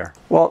still is there.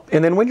 Well,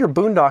 and then when you're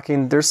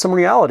boondocking, there's some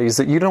realities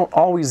that you don't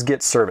always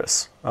get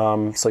service.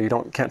 So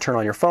you can't turn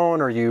on your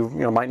phone, or you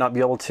might not be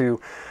able to,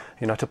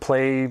 to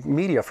play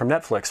media from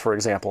Netflix, for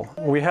example.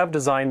 We have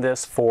designed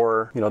this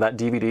for, that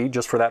DVD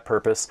just for that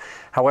purpose.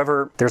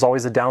 However, there's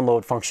always a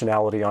download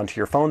functionality onto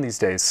your phone these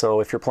days. So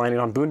if you're planning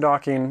on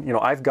boondocking,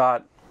 I've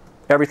got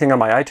everything on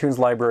my iTunes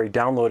library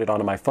downloaded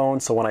onto my phone.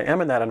 So when I am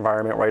in that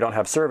environment where I don't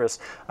have service,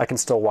 I can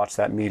still watch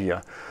that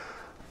media.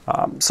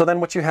 So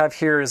then what you have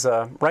here is,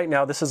 right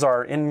now, this is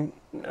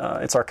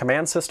it's our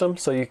command system.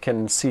 So you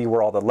can see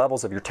where all the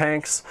levels of your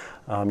tanks.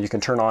 You can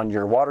turn on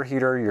your water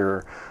heater,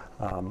 your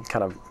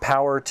kind of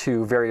power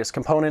to various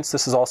components.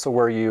 This is also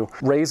where you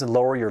raise and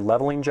lower your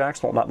leveling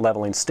jacks. Well, not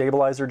leveling,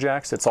 stabilizer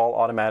jacks. It's all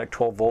automatic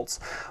 12 volts.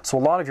 So a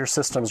lot of your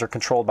systems are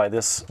controlled by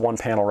this one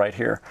panel right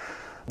here.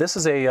 This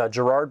is a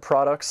Girard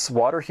Products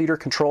water heater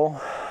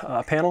control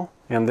panel,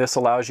 and this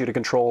allows you to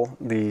control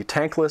the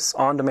tankless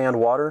on-demand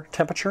water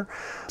temperature.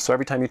 So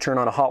every time you turn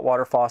on a hot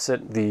water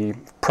faucet, the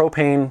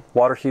propane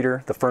water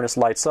heater, the furnace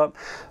lights up,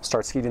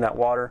 starts heating that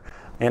water.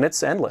 And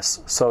it's endless.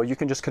 So you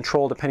can just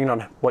control, depending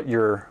on what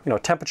your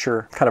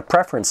temperature kind of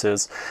preference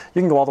is,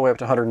 you can go all the way up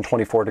to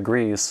 124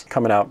 degrees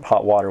coming out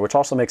hot water, which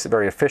also makes it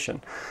very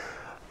efficient.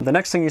 The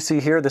next thing you see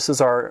here, this is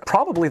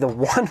probably the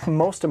one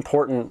most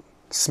important,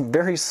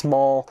 very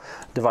small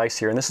device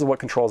here, and this is what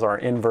controls our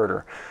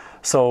inverter.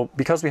 So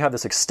because we have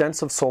this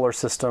extensive solar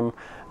system,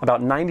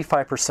 about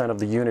 95% of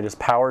the unit is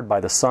powered by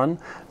the sun.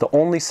 The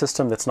only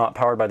system that's not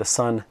powered by the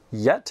sun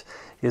yet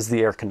is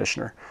the air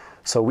conditioner.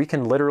 So we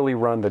can literally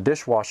run the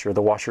dishwasher,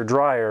 the washer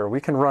dryer, we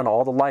can run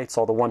all the lights,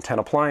 all the 110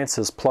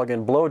 appliances, plug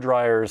in blow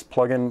dryers,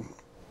 plug in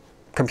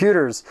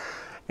computers,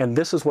 and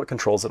this is what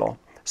controls it all.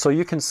 So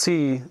you can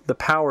see the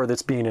power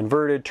that's being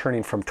inverted,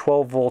 turning from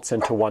 12 volts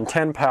into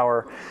 110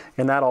 power,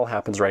 and that all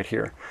happens right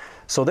here.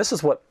 So this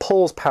is what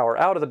pulls power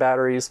out of the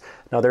batteries.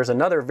 Now there's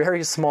another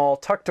very small,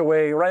 tucked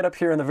away right up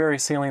here in the very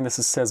ceiling. This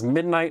says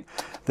Midnight.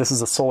 This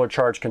is a solar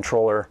charge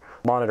controller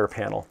monitor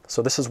panel.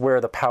 So this is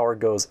where the power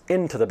goes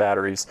into the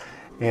batteries.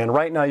 And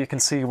right now you can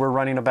see we're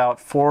running about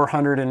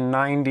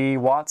 490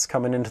 watts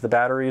coming into the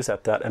batteries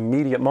at that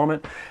immediate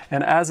moment.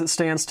 And as it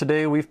stands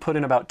today, we've put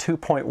in about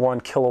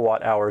 2.1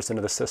 kilowatt hours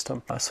into the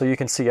system. So you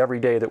can see every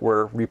day that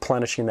we're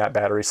replenishing that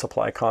battery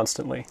supply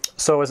constantly.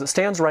 So as it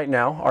stands right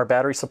now, our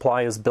battery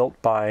supply is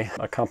built by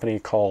a company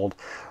called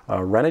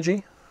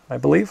Renogy, I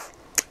believe.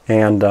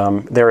 And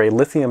they're a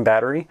lithium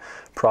battery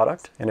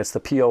product, and it's the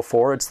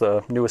PO4, it's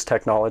the newest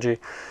technology.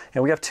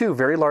 And we have two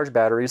very large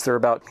batteries. They're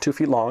about 2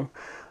 feet long.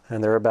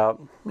 And they're about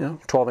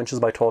 12 inches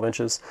by 12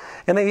 inches.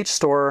 And they each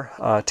store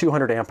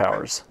 200 amp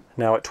hours.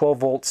 Now at 12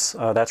 volts,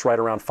 that's right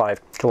around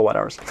 5 kilowatt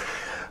hours.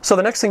 So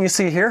the next thing you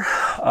see here,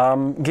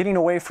 getting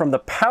away from the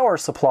power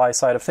supply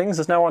side of things,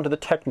 is now onto the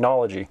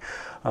technology.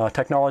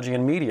 Technology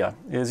and media.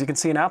 As you can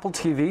see, an Apple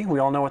TV, we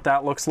all know what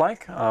that looks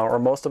like, or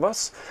most of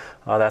us.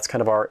 That's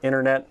kind of our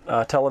internet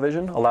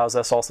television. Allows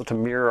us also to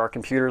mirror our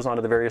computers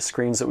onto the various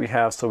screens that we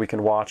have, so we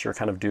can watch or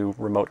kind of do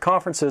remote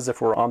conferences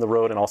if we're on the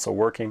road and also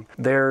working.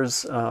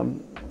 There's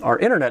our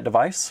internet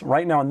device.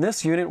 Right now in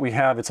this unit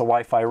it's a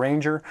Wi-Fi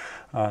Ranger.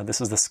 This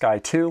is the Sky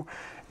 2.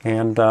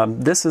 And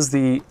this is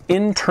the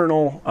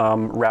internal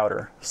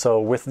router. So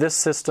with this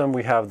system,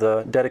 we have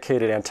the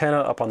dedicated antenna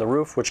up on the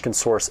roof, which can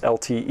source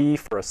LTE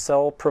for a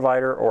cell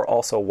provider, or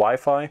also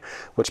Wi-Fi,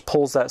 which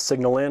pulls that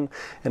signal in,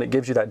 and it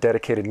gives you that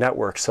dedicated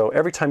network. So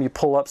every time you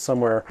pull up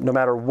somewhere, no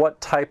matter what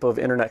type of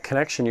internet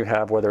connection you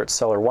have, whether it's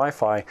cell or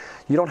Wi-Fi,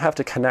 you don't have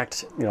to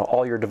connect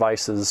all your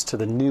devices to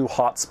the new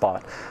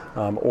hotspot,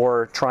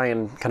 or try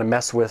and kind of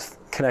mess with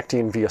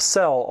connecting via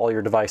cell all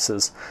your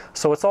devices.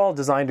 So it's all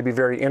designed to be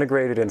very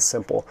integrated and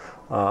simple,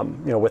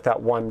 with that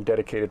one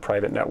dedicated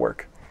private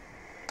network.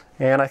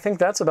 And I think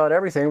that's about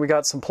everything. We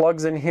got some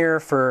plugs in here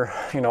for,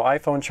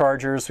 iPhone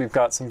chargers. We've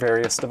got some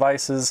various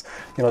devices.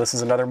 This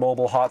is another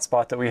mobile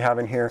hotspot that we have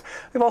in here.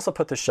 We've also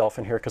put the shelf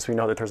in here because we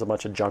know that there's a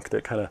bunch of junk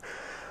that kind of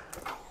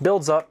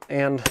builds up,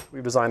 and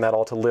we've designed that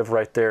all to live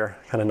right there,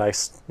 kind of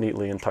nice,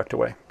 neatly, and tucked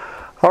away.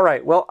 All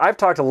right, well, I've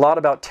talked a lot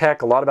about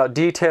tech, a lot about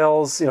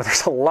details.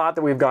 There's a lot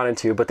that we've gone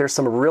into, but there's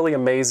some really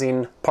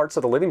amazing parts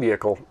of the living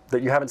vehicle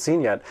that you haven't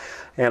seen yet.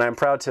 And I'm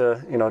proud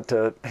to,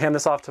 to hand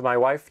this off to my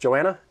wife,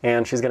 Joanna,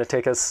 and she's going to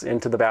take us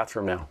into the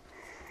bathroom now.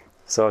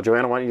 So,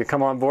 Joanna, why don't you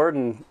come on board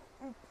and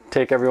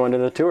take everyone to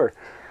the tour?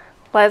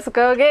 Let's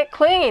go get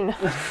clean.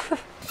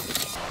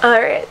 All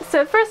right,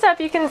 so first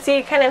up, you can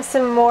see kind of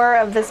some more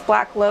of this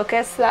black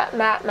locust that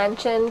Matt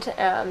mentioned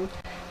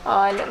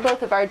on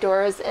both of our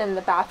doors in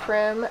the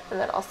bathroom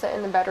and then also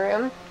in the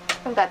bedroom.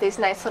 We've got these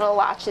nice little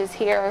latches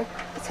here,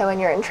 so when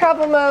you're in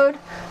travel mode,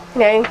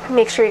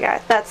 make sure you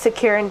got that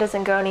secure and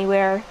doesn't go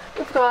anywhere.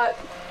 We've got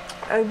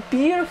a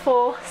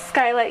beautiful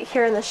skylight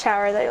here in the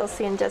shower that you'll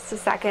see in just a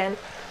second.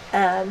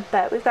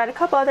 But we've got a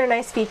couple other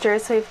nice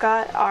features. So we've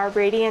got our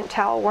radiant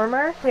towel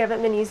warmer. We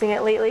haven't been using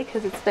it lately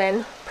because it's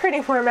been pretty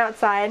warm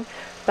outside,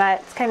 but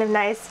it's kind of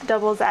nice,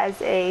 doubles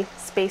as a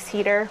space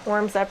heater,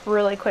 warms up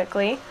really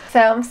quickly. So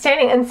I'm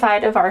standing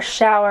inside of our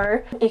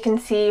shower. You can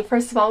see,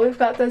 first of all, we've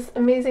got this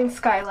amazing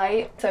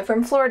skylight. So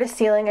from floor to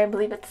ceiling, I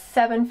believe it's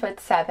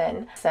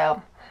 7'7".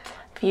 So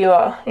if you,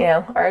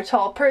 are a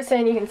tall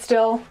person, you can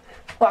still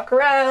walk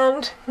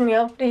around,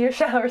 do your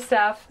shower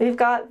stuff. We've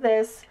got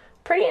this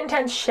pretty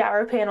intense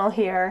shower panel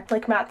here.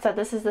 Like Matt said,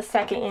 this is the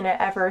second unit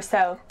ever,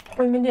 so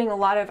we've been doing a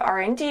lot of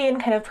R&D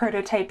and kind of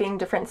prototyping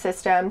different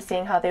systems,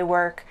 seeing how they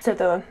work. So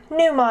the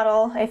new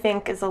model, I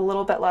think, is a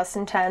little bit less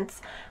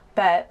intense,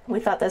 but we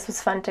thought this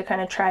was fun to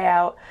kind of try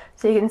out.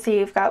 So you can see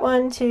you've got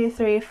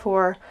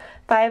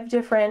 5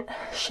 different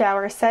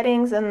shower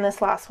settings, and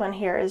this last one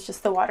here is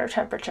just the water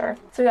temperature.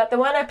 So we got the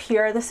one up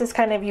here. This is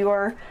kind of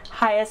your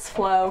highest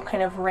flow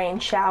kind of rain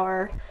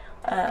shower.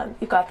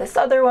 You've got this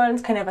other one,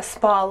 it's kind of a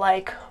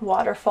spa-like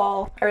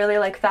waterfall. I really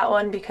like that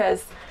one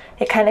because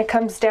it kind of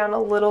comes down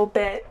a little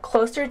bit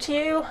closer to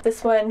you.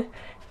 This one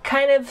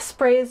kind of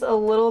sprays a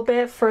little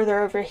bit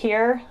further over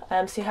here,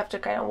 so you have to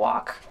kind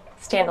of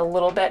stand a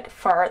little bit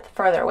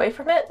farther away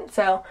from it.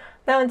 So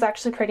that one's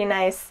actually pretty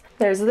nice.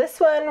 There's this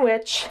one,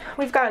 which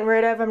we've gotten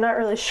rid of. I'm not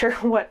really sure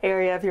what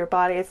area of your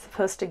body it's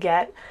supposed to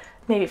get.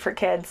 Maybe for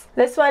kids.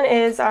 This one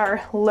is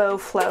our low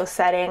flow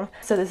setting.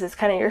 So this is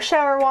kind of your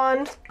shower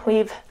wand.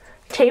 We've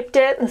taped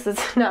it. This is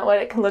not what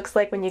it looks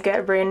like when you get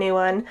a brand new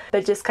one,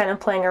 but just kind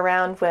of playing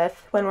around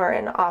with when we're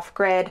in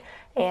off-grid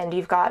and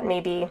you've got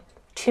maybe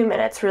 2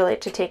 minutes really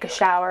to take a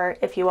shower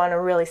if you want to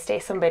really stay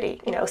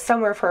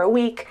somewhere for a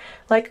week.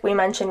 Like we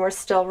mentioned, we're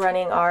still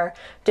running our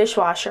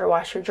dishwasher,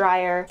 washer,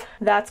 dryer.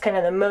 That's kind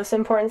of the most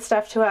important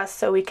stuff to us,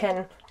 so we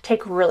can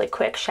take really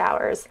quick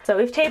showers. So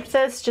we've taped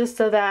this just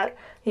so that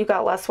you've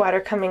got less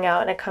water coming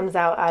out and it comes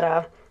out at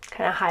a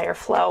kind of higher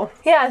flow.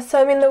 Yeah,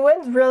 so the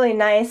wood's really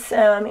nice.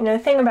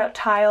 The thing about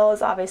tile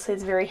is obviously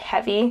it's very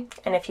heavy,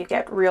 and if you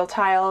get real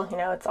tile,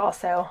 it's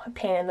also a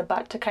pain in the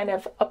butt to kind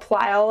of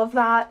apply all of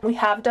that. We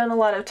have done a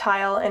lot of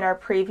tile in our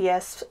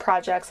previous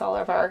projects, all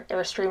of our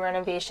Airstream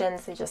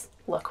renovations. They just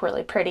look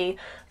really pretty,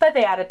 but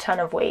they add a ton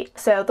of weight.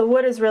 So the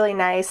wood is really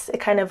nice. It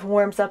kind of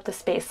warms up the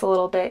space a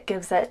little bit,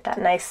 gives it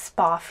that nice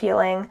spa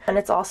feeling, and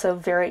it's also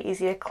very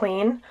easy to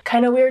clean.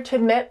 Kind of weird to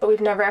admit, but we've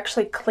never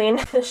actually cleaned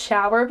the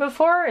shower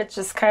before. It's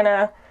just kind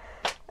of,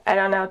 I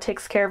don't know,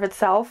 takes care of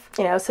itself.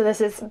 So this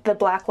is the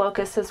black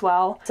locust as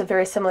well. It's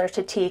very similar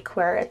to teak,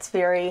 where it's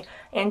very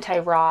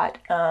anti-rot.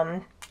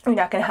 You're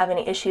not going to have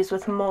any issues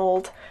with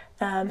mold.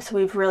 So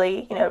we've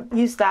really,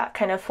 used that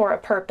kind of for a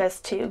purpose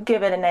to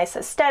give it a nice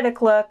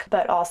aesthetic look,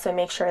 but also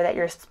make sure that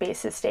your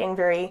space is staying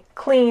very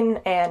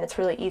clean and it's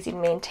really easy to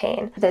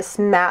maintain. This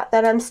mat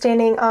that I'm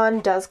standing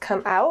on does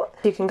come out.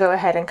 You can go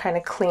ahead and kind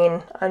of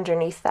clean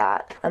underneath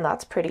that, and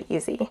that's pretty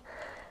easy.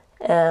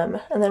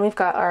 And then we've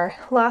got our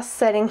last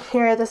setting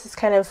here. This is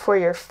kind of for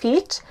your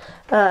feet.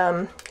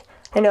 I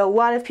know a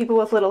lot of people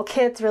with little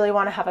kids really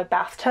want to have a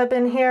bathtub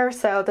in here,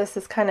 so this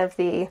is kind of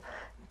the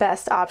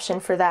best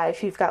option for that.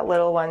 If you've got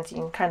little ones, you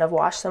can kind of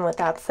wash them with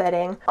that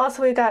setting.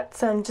 Also, we've got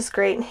some just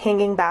great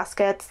hanging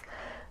baskets.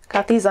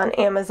 Got these on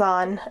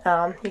Amazon.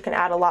 You can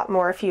add a lot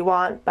more if you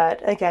want,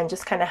 but again,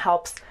 just kind of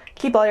helps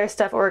keep all your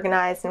stuff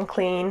organized and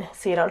clean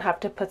so you don't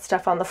have to put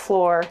stuff on the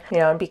floor,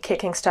 and be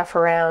kicking stuff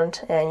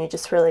around, and you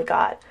just really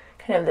got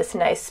kind of this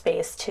nice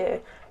space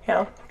to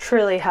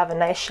truly have a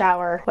nice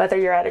shower. Whether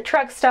you're at a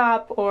truck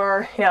stop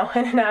or, in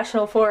a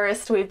national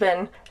forest, we've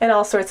been in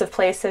all sorts of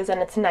places,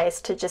 and it's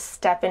nice to just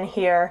step in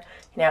here.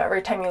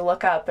 Every time you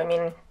look up,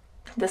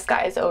 the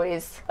sky is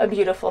always a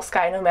beautiful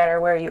sky no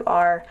matter where you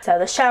are. So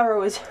the shower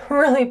was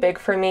really big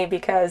for me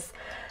because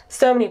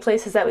so many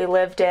places that we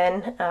lived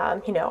in,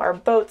 our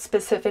boat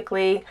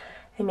specifically,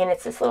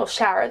 it's this little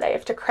shower that you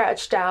have to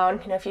crouch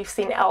down. If you've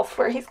seen Elf,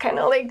 where he's kind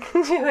of like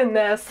doing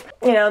this,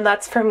 and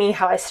that's for me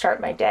how I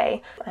start my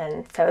day.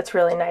 And so it's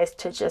really nice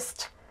to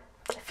just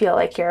feel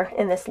like you're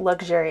in this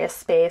luxurious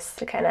space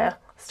to kind of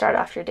start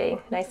off your day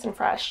nice and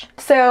fresh.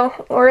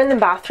 So we're in the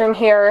bathroom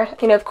here.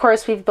 Of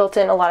course, we've built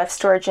in a lot of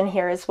storage in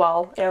here as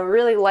well. We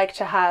really like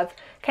to have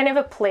kind of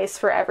a place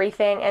for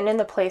everything and in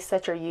the place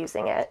that you're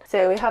using it.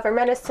 So we have our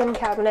medicine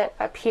cabinet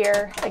up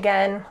here,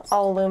 again,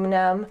 all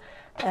aluminum.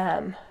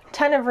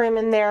 Ton of room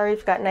in there.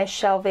 We've got nice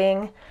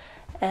shelving,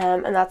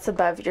 and that's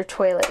above your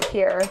toilet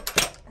here.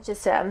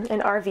 Just an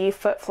RV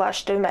foot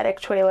flush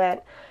Dometic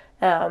toilet.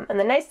 And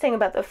the nice thing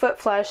about the foot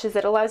flush is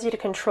it allows you to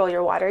control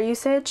your water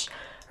usage,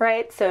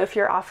 right? So if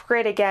you're off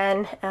grid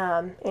again,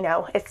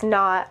 it's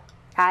not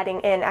adding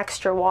in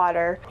extra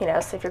water,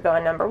 so if you're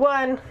going number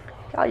one,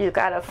 you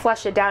gotta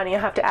flush it down, you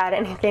don't have to add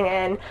anything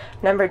in.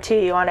 Number two,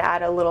 you want to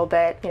add a little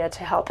bit,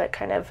 to help it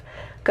kind of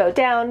go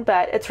down,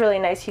 but it's really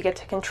nice you get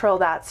to control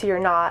that so you're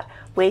not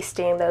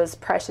wasting those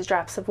precious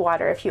drops of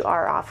water if you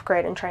are off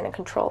grid and trying to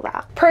control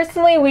that.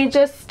 Personally, we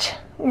just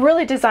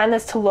really designed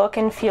this to look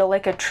and feel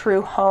like a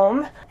true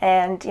home,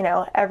 and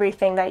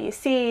everything that you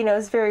see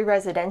is very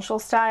residential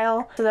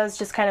style, so that was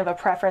just kind of a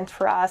preference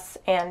for us,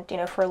 and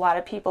for a lot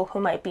of people who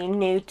might be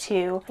new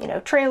to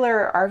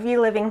trailer or RV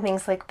living,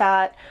 things like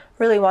that,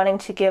 really wanting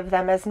to give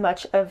them as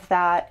much of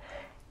that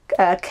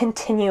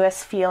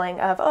continuous feeling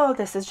of, oh,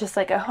 this is just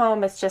like a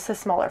home, it's just a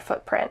smaller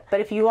footprint. But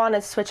if you want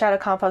to switch out a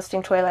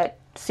composting toilet,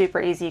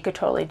 super easy, you could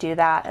totally do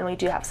that, and we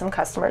do have some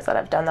customers that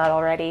have done that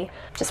already,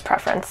 just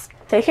preference.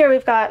 So here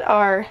we've got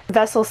our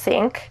vessel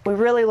sink. We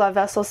really love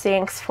vessel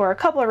sinks for a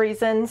couple of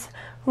reasons.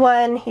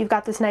 One, you've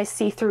got this nice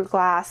see-through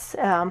glass,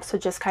 so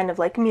just kind of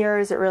like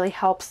mirrors, it really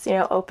helps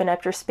open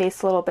up your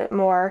space a little bit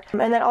more,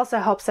 and that also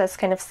helps us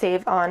kind of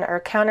save on our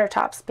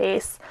countertop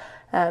space.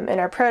 In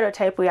our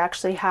prototype, we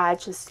actually had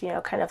just,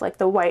 kind of like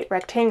the white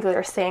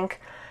rectangular sink.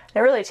 It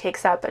really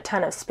takes up a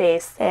ton of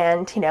space,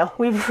 and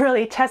we've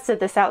really tested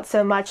this out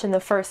so much in the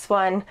first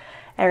one.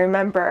 I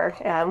remember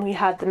we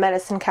had the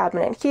medicine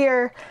cabinet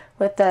here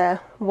with the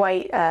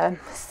white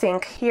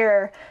sink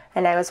here,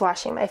 and I was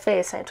washing my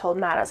face, and I told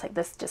Matt, I was like,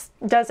 this just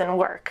doesn't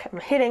work. I'm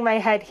hitting my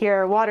head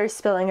here, water's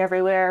spilling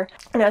everywhere.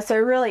 So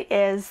it really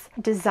is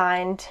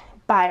designed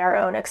by our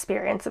own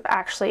experience of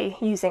actually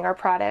using our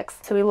products.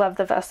 So we love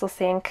the vessel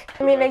sink.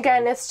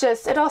 Again,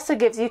 it also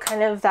gives you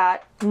kind of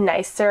that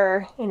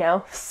nicer,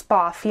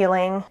 spa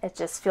feeling. It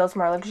just feels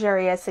more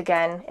luxurious.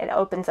 Again, it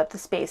opens up the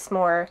space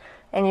more,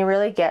 and you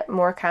really get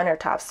more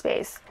countertop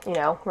space,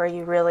 where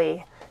you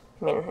really,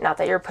 not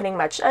that you're putting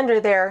much under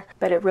there,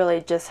 but it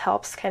really just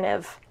helps kind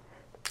of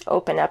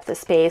open up the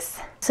space.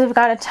 So we've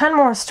got a ton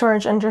more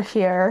storage under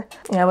here.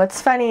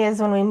 What's funny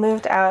is when we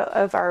moved out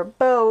of our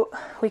boat,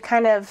 we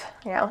kind of,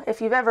 if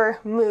you've ever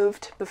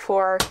moved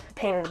before,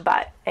 pain in the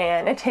butt,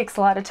 and it takes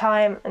a lot of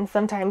time, and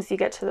sometimes you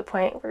get to the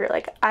point where you're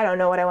like, I don't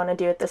know what I want to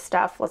do with this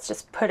stuff, let's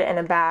just put it in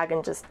a bag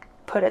and just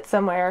put it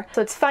somewhere.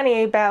 So it's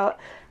funny, about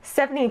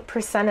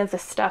 70% of the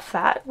stuff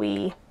that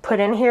we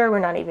put in here we're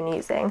not even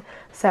using.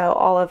 So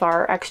all of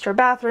our extra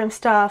bathroom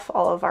stuff,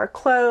 all of our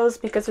clothes,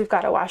 because we've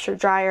got a washer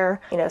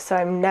dryer, so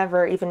I'm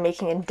never even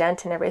making a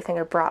dent in everything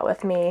I brought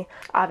with me.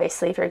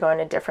 Obviously, if you're going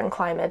to different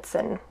climates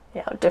and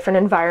different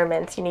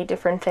environments, you need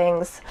different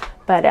things.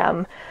 But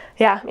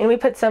yeah, we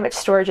put so much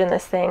storage in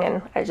this thing,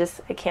 and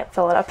I can't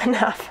fill it up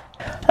enough.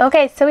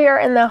 Okay, so we are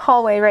in the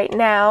hallway right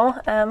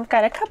now. We've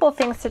got a couple of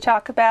things to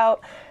talk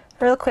about.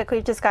 Real quick,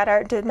 we've just got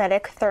our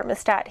Dometic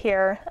thermostat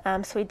here.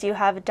 So we do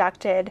have a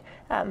ducted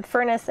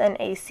furnace and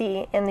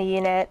AC in the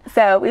unit.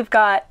 So we've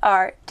got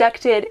our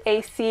ducted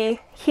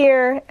AC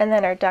here, and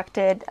then our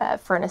ducted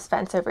furnace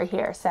vents over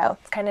here. So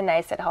it's kind of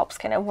nice. It helps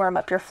kind of warm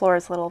up your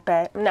floors a little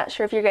bit. I'm not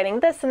sure if you're getting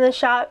this in the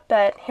shot,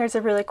 but here's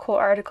a really cool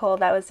article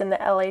that was in the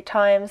LA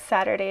Times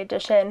Saturday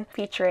edition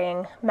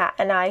featuring Matt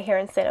and I here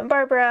in Santa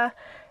Barbara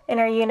in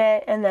our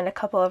unit, and then a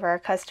couple of our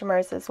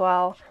customers as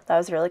well. That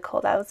was really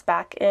cool. That was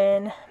back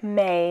in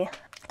May.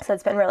 So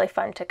it's been really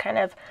fun to kind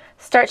of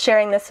start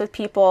sharing this with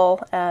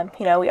people.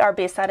 We are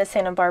based out of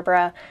Santa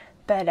Barbara,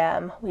 but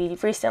we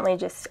recently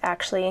just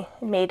actually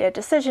made a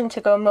decision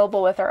to go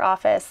mobile with our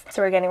office.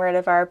 So we're getting rid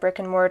of our brick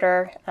and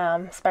mortar,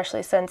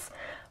 especially since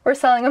we're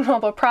selling a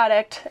mobile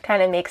product. It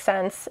kind of makes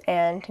sense,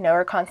 and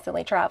we're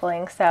constantly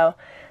traveling. So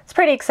it's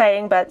pretty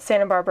exciting, but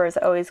Santa Barbara is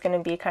always going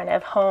to be kind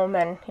of home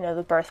and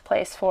the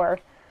birthplace for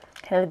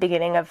kind of the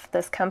beginning of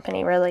this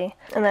company, really.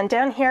 And then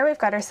down here we've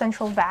got our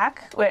central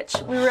vac, which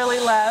we really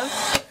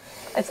love.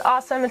 It's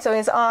awesome. It's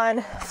always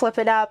on. Flip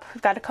it up.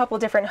 We've got a couple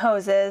different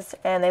hoses,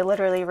 and they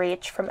literally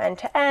reach from end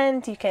to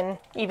end. You can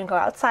even go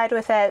outside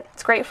with it.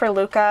 It's great for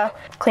Luca.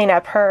 Clean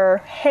up her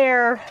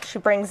hair. She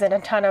brings in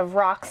a ton of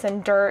rocks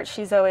and dirt.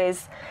 She's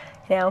always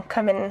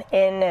coming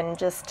in and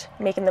just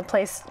making the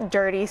place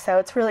dirty, so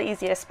it's really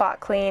easy to spot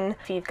clean.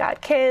 If you've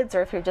got kids,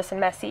 or if you're just a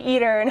messy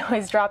eater and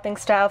always dropping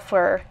stuff,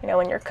 or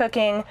when you're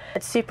cooking,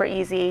 it's super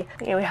easy.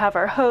 We have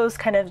our hose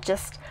kind of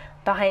just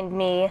behind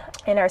me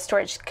in our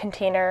storage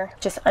container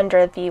just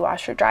under the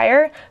washer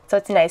dryer. So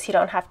it's nice, you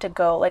don't have to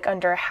go like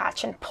under a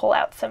hatch and pull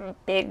out some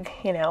big,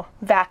 you know,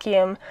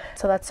 vacuum.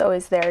 So that's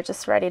always there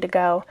just ready to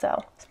go.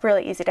 So it's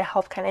really easy to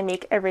help kind of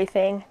make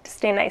everything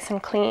stay nice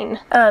and clean.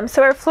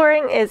 So our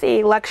flooring is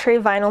a luxury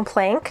vinyl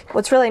plank.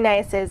 What's really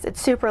nice is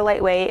it's super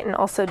lightweight and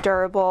also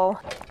durable.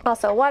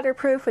 Also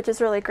waterproof, which is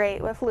really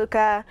great with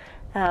Luca.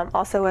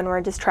 Also when we're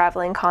just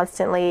traveling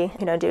constantly,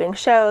 you know, doing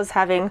shows,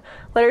 having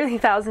literally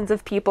thousands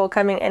of people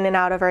coming in and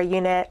out of our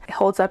unit, it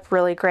holds up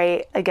really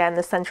great. Again,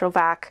 the central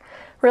vac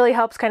really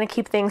helps kind of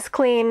keep things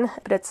clean,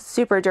 but it's a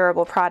super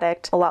durable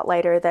product, a lot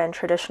lighter than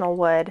traditional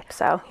wood.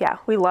 So yeah,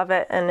 we love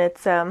it, and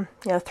it's you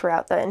know,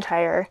 throughout the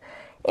entire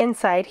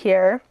inside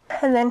here.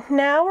 And then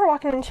now we're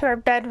walking into our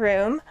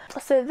bedroom.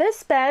 So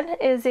this bed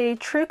is a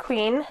true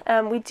queen.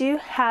 We do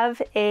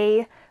have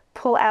a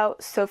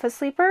pull-out sofa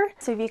sleeper.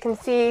 So if you can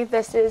see,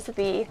 this is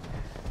the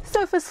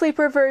sofa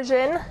sleeper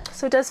version.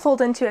 So it does fold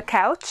into a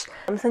couch.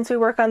 Since we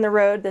work on the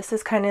road, this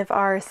is kind of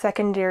our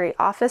secondary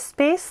office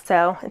space.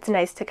 So it's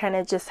nice to kind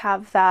of just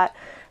have that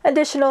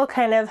additional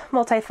kind of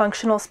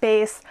multifunctional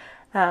space.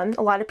 A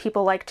lot of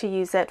people like to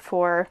use it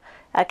for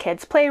a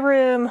kid's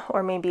playroom,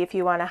 or maybe if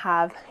you want to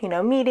have, you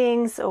know,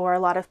 meetings, or a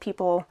lot of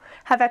people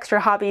have extra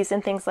hobbies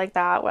and things like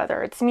that,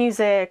 whether it's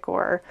music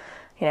or,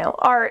 you know,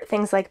 art,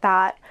 things like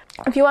that.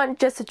 If you want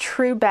just a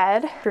true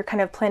bed, if you're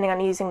kind of planning on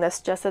using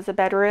this just as a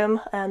bedroom,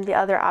 the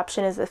other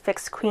option is a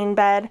fixed queen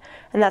bed,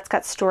 and that's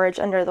got storage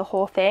under the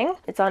whole thing.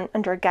 It's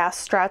under gas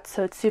struts,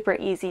 so it's super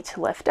easy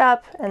to lift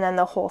up, and then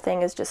the whole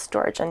thing is just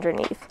storage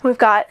underneath. We've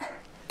got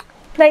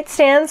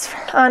nightstands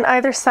on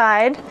either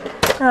side,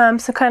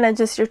 so kind of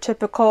just your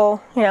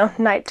typical, you know,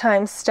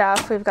 nighttime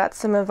stuff. We've got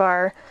some of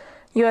our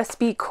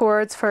USB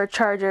cords for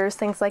chargers,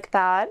 things like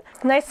that.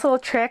 Nice little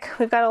trick.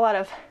 We've got a lot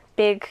of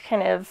big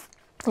kind of,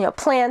 you know,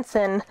 plants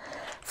and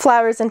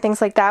flowers and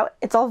things like that.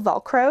 It's all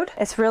Velcroed.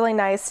 It's really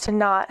nice to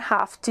not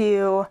have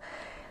to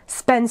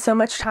spend so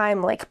much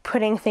time like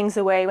putting things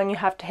away when you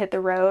have to hit the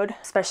road,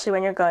 especially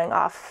when you're going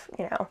off,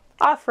 you know,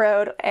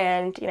 off-road,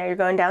 and, you know, you're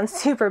going down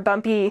super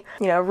bumpy,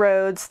 you know,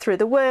 roads through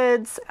the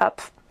woods, up,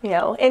 you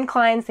know,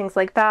 inclines, things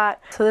like that.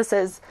 So this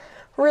is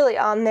really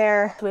on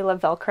there. We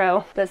love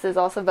Velcro. This is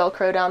also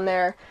Velcroed on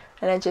there,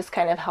 and it just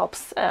kind of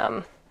helps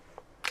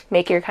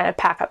make your kind of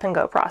pack up and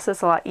go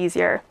process a lot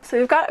easier. So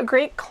you've got a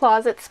great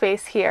closet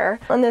space here.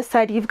 On this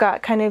side, you've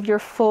got kind of your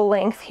full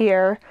length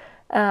here.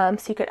 So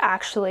you could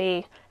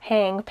actually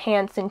hang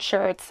pants and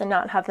shirts and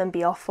not have them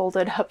be all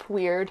folded up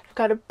weird.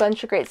 Got a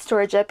bunch of great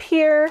storage up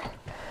here.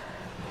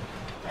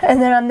 And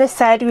then on this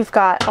side, we've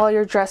got all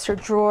your dresser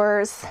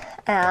drawers.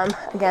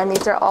 Again,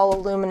 these are all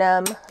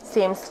aluminum,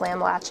 same slam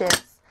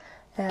latches.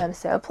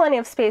 So plenty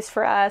of space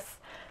for us.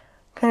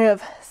 Kind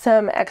of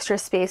some extra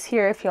space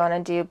here if you want to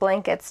do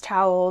blankets,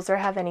 towels, or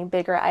have any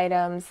bigger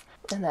items.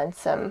 And then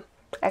some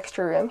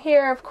extra room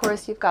here. Of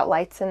course, you've got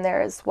lights in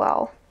there as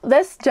well.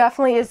 This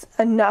definitely is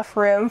enough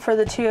room for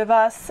the two of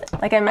us.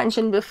 Like I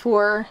mentioned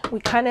before, we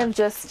kind of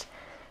just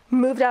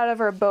moved out of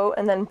our boat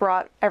and then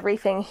brought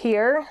everything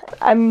here.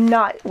 I'm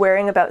not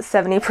wearing about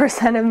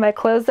 70% of my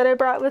clothes that I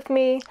brought with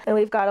me. And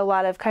we've got a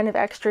lot of kind of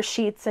extra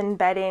sheets and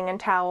bedding and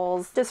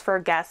towels just for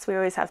guests. We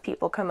always have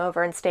people come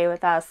over and stay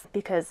with us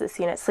because this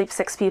unit sleeps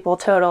 6 people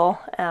total.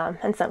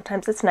 And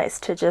sometimes it's nice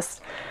to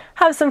just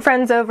have some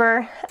friends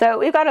over. So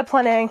we've got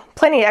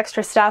plenty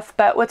extra stuff,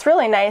 but what's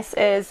really nice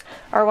is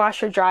our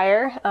washer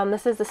dryer.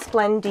 This is a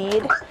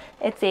Splendide.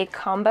 It's a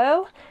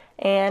combo.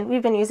 And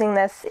we've been using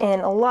this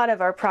in a lot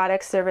of our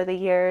products over the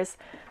years,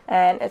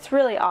 and it's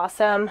really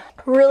awesome.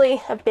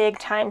 Really a big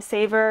time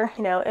saver.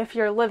 You know, if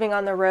you're living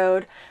on the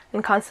road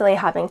and constantly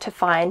having to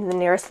find the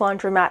nearest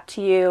laundromat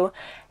to you,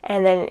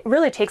 and then it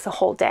really takes a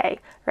whole day,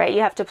 right?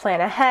 You have to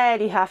plan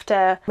ahead, you have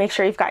to make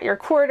sure you've got your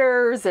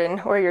quarters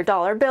or your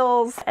dollar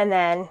bills, and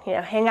then, you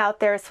know, hang out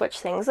there, switch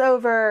things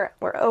over.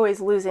 We're always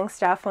losing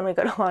stuff when we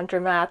go to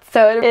laundromats.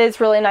 So it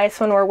is really nice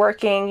when we're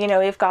working, you know,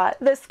 we've got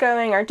this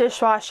going, our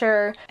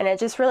dishwasher, and it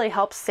just really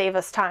helps save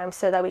us time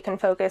so that we can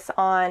focus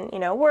on, you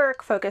know,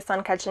 work, focus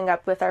on catching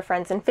up with our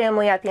friends and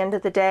family at the end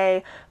of the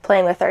day,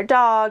 playing with our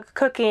dog,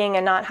 cooking,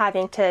 and not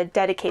having to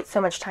dedicate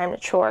so much time to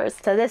chores.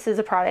 So this is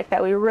a product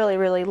that we really,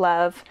 really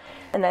love.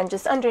 And then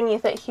just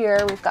underneath it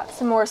here, we've got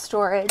some more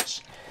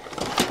storage.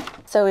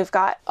 So we've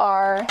got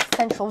our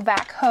central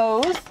vac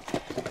hose.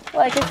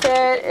 Like I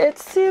said,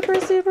 it's super,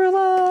 super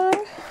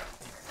long.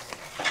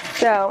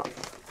 So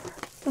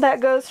that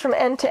goes from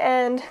end to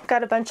end.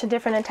 Got a bunch of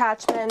different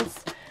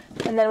attachments.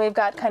 And then we've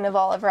got kind of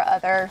all of our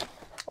other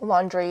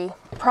laundry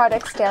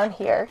products down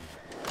here.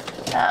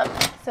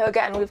 So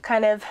again, we've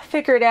kind of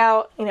figured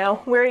out, you know,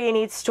 where you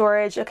need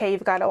storage. Okay,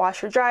 you've got a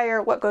washer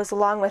dryer. What goes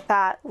along with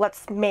that?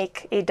 Let's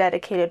make a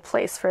dedicated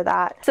place for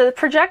that. So the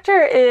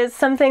projector is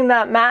something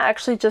that Matt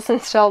actually just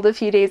installed a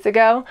few days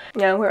ago.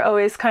 You know, we're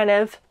always kind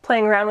of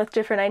playing around with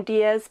different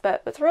ideas,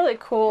 but what's really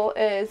cool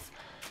is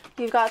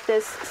you've got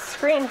this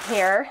screen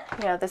here,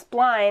 you know, this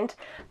blind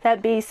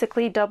that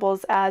basically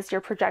doubles as your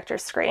projector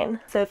screen.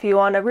 So if you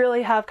want to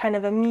really have kind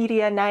of a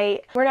media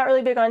night, we're not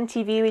really big on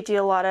TV. We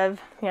do a lot of,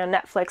 you know,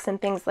 Netflix and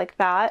things like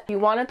that. If you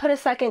want to put a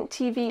second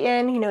TV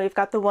in, you know, we've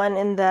got the one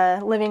in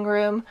the living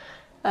room.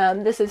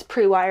 This is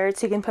pre-wired,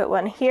 so you can put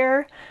one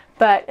here.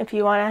 But if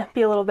you want to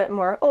be a little bit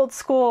more old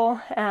school,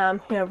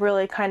 you know,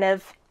 really kind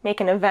of make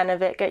an event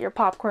of it, get your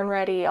popcorn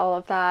ready, all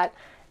of that,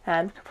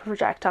 and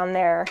project on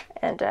there,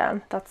 and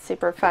that's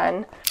super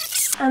fun.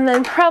 And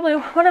then probably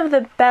one of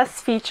the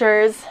best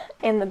features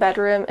in the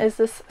bedroom is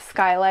this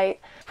skylight.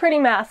 Pretty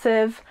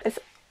massive. It's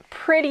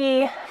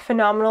pretty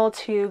phenomenal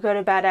to go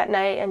to bed at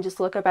night and just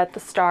look up at the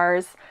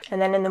stars.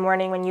 And then in the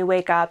morning when you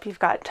wake up, you've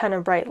got a ton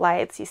of bright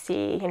lights. You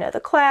see, you know, the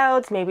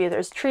clouds, maybe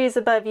there's trees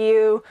above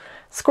you,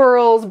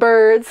 squirrels,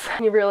 birds.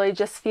 You really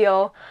just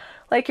feel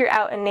like you're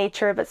out in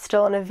nature, but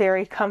still in a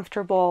very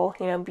comfortable,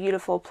 you know,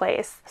 beautiful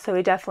place. So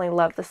we definitely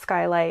love the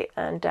skylight,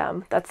 and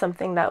that's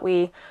something that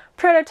we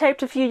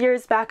prototyped a few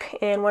years back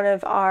in one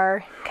of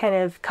our kind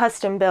of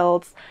custom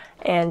builds,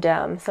 and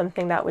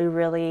something that we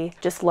really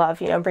just love,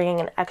 you know, bringing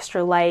an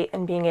extra light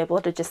and being able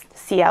to just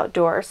see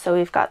outdoors. So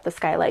we've got the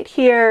skylight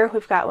here,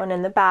 we've got one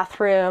in the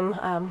bathroom,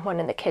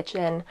 one in the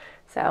kitchen.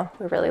 So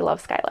we really love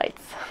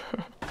skylights.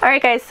 All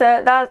right guys,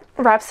 so that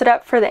wraps it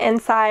up for the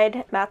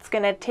inside. Matt's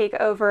gonna take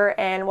over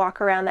and walk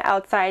around the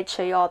outside,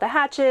 show you all the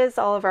hatches,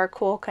 all of our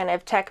cool kind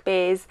of tech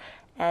bays,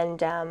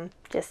 and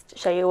just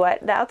show you what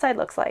the outside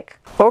looks like.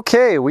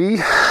 Okay, we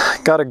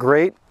got a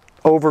great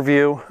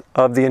overview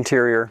of the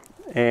interior,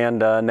 and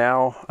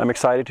now I'm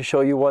excited to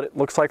show you what it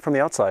looks like from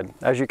the outside.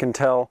 As you can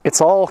tell, it's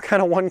all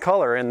kind of one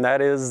color, and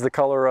that is the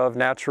color of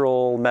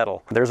natural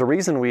metal. There's a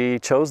reason we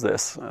chose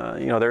this.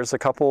 You know, there's a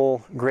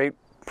couple great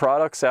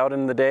products out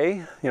in the day,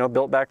 you know,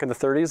 built back in the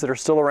 30s that are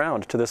still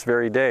around to this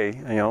very day,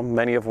 you know,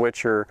 many of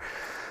which are,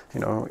 you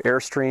know,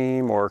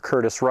 Airstream or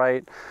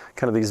Curtiss-Wright,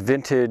 kind of these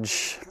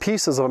vintage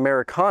pieces of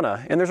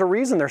Americana, and there's a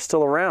reason they're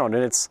still around,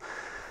 and it's,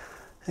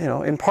 you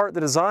know, in part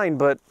the design,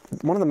 but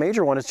one of the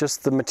major ones is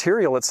just the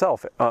material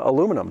itself,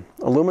 aluminum.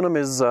 Aluminum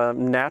is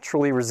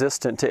naturally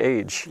resistant to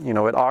age. You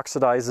know, it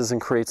oxidizes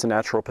and creates a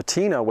natural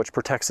patina which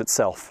protects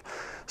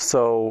itself.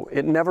 So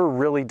it never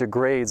really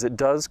degrades. It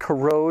does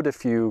corrode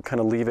if you kind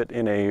of leave it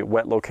in a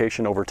wet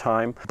location over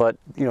time, but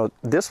you know,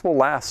 this will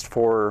last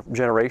for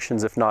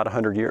generations, if not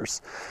 100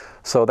 years.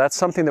 So that's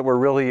something that we're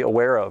really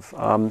aware of.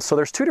 So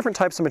there's two different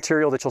types of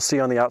material that you'll see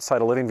on the outside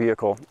of a living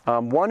vehicle.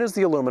 One is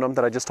the aluminum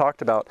that I just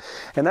talked about,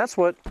 and that's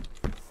what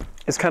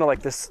is kind of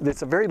like this.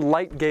 It's a very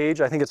light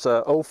gauge. I think it's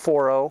a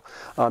 040,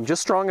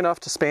 just strong enough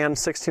to span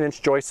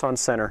 16-inch joists on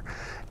center.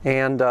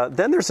 And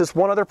then there's this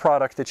one other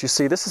product that you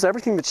see. This is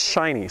everything that's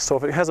shiny. So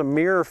if it has a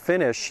mirror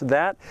finish,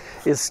 that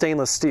is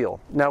stainless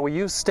steel. Now we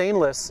use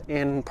stainless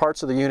in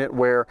parts of the unit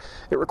where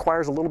it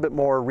requires a little bit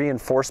more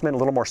reinforcement, a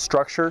little more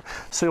structure.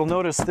 So you'll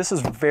notice this is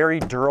very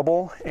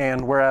durable,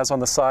 and whereas on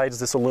the sides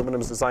this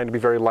aluminum is designed to be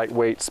very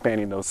lightweight,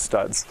 spanning those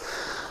studs.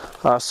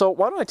 So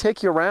why don't I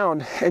take you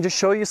around and just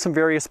show you some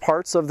various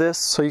parts of this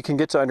so you can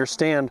get to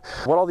understand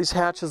what all these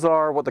hatches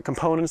are, what the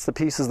components, the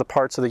pieces, the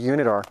parts of the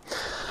unit are.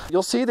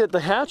 You'll see that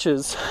the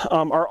hatches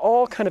are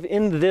all kind of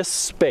in this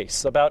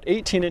space, about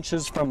 18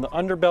 inches from the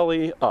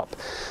underbelly up.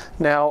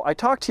 Now, I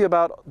talked to you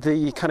about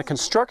the kind of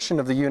construction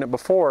of the unit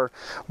before,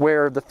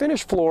 where the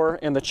finished floor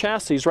and the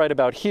chassis is right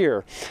about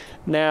here.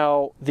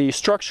 Now, the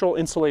structural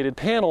insulated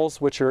panels,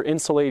 which are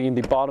insulating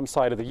the bottom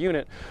side of the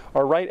unit,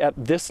 are right at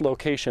this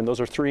location. Those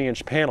are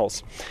 3-inch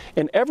panels.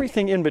 And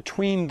everything in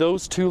between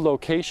those two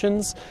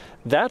locations,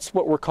 that's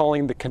what we're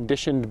calling the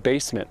conditioned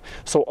basement.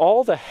 So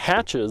all the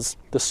hatches,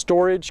 the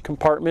storage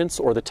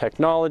compartments or the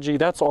technology,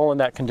 that's all in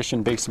that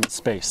conditioned basement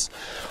space.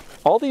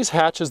 All these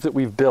hatches that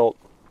we've built,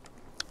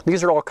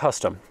 these are all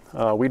custom.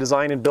 We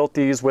designed and built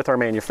these with our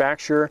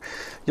manufacturer.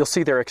 You'll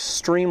see they're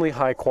extremely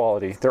high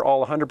quality. They're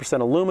all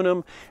 100%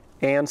 aluminum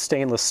and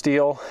stainless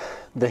steel.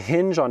 The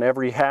hinge on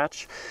every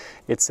hatch,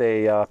 it's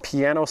a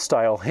piano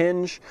style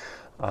hinge,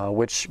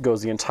 which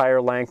goes the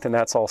entire length, and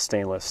that's all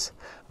stainless.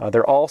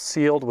 They're all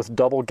sealed with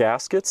double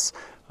gaskets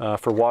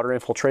for water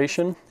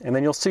infiltration. And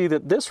then you'll see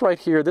that this right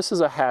here, this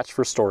is a hatch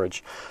for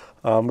storage.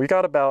 We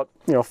got about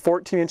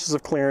 14 inches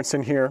of clearance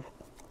in here,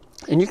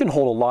 and you can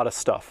hold a lot of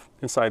stuff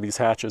inside these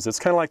hatches. It's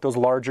kind of like those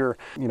larger,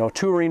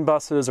 touring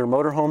buses or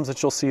motorhomes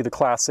that you'll see, the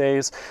Class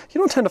A's. You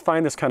don't tend to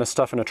find this kind of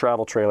stuff in a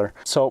travel trailer.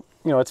 So,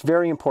 it's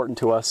very important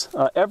to us.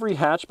 Every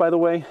hatch, by the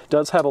way,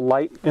 does have a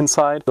light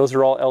inside. Those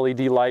are all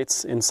LED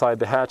lights inside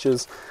the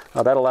hatches.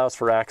 That allows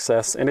for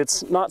access, and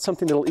it's not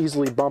something that'll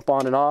easily bump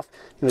on and off.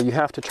 You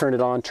have to turn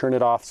it on, turn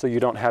it off, so you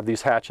don't have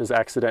these hatches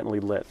accidentally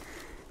lit.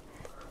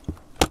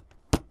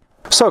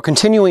 So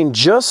continuing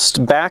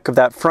just back of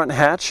that front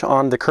hatch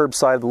on the curb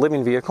side of the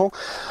living vehicle,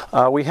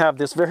 we have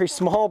this very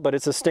small, but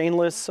it's a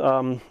stainless,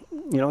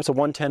 it's a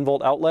 110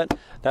 volt outlet.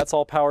 That's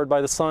all powered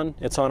by the sun.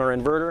 It's on our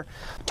inverter.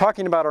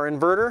 Talking about our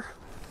inverter,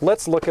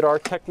 let's look at our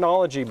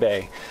technology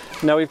bay.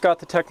 Now we've got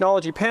the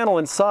technology panel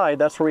inside.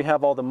 That's where we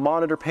have all the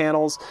monitor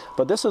panels,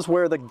 but this is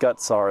where the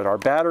guts are. Our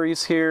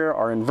batteries here,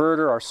 our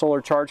inverter, our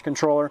solar charge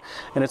controller,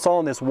 and it's all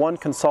in this one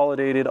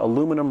consolidated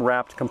aluminum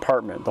wrapped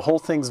compartment. The whole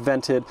thing's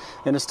vented,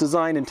 and it's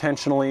designed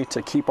intentionally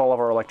to keep all of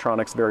our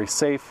electronics very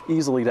safe,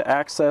 easily to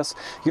access.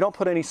 You don't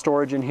put any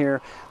storage in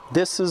here.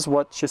 This is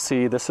what you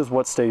see, this is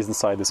what stays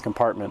inside this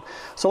compartment.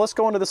 So let's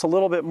go into this a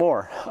little bit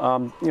more.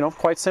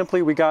 Quite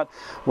simply, we got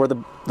where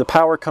the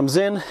power comes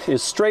in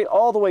is straight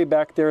all the way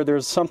back there.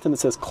 There's something that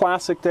says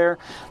classic there.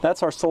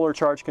 That's our solar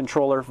charge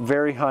controller,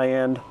 very high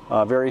end,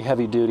 very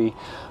heavy duty.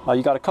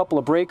 You got a couple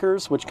of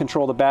breakers which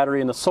control the battery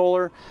and the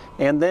solar,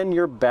 and then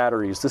your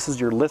batteries. This is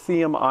your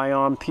lithium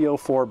ion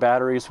PO4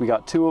 batteries. We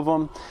got 2 of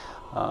them.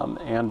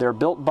 And they're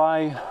built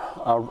by,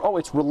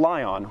 it's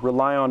Relion.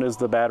 Relion is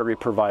the battery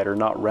provider,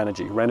 not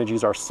Renogy.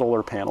 Renogy's our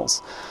solar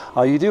panels.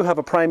 You do have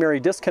a primary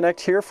disconnect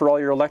here for all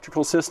your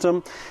electrical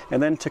system,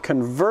 and then to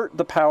convert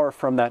the power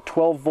from that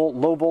 12 volt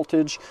low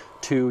voltage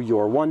to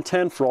your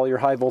 110 for all your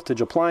high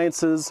voltage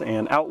appliances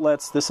and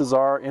outlets. This is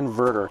our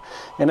inverter.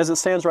 And as it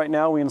stands right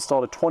now, we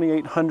installed a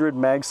 2800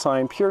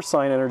 mag-sine pure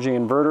sine energy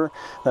inverter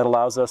that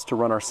allows us to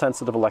run our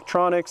sensitive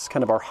electronics,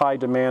 kind of our high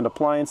demand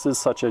appliances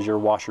such as your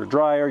washer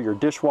dryer, your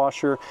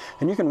dishwasher,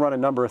 and you can run a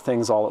number of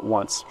things all at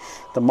once.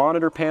 The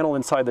monitor panel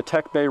inside the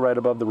tech bay right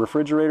above the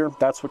refrigerator,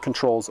 that's what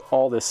controls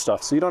all this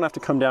stuff. So you don't have to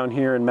come down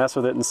here and mess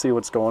with it and see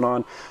what's going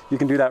on. You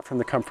can do that from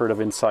the comfort of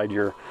inside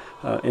your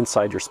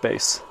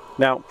space.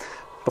 Now,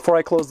 before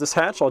I close this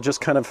hatch, I'll just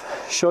kind of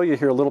show you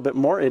here a little bit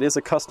more. It is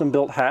a custom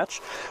built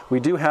hatch. We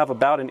do have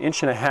about 1.5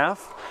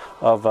 inches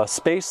of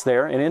space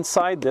there, and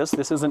inside this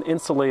is an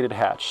insulated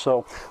hatch.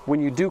 So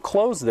when you do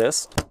close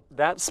this,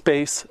 that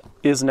space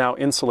is now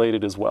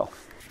insulated as well.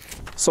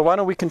 So why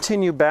don't we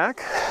continue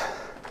back?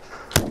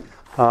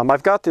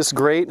 I've got this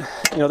great,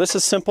 this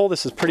is simple,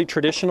 this is pretty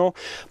traditional,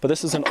 but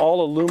this is an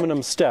all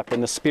aluminum step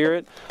in the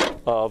spirit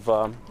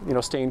of,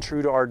 staying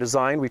true to our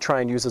design. We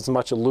try and use as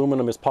much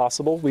aluminum as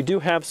possible. We do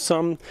have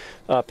some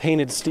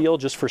painted steel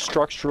just for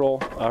structural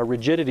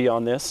rigidity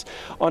on this.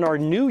 On our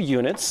new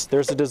units,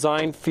 there's a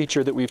design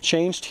feature that we've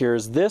changed here.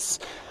 This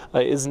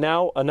is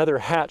now another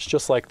hatch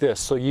just like this.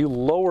 So you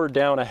lower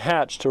down a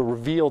hatch to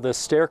reveal this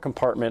stair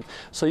compartment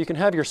so you can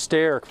have your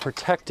stair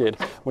protected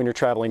when you're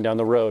traveling down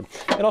the road.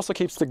 It also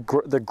keeps the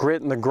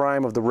grit and the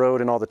grime of the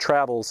road and all the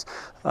travels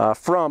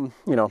from,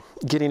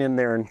 getting in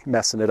there and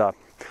messing it up.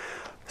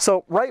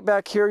 So right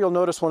back here, you'll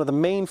notice one of the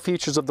main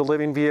features of the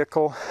living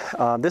vehicle.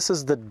 This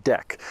is the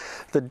deck.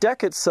 The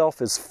deck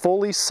itself is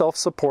fully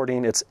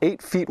self-supporting. It's 8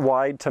 feet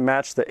wide to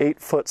match the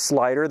 8-foot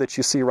slider that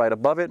you see right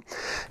above it.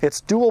 It's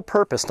dual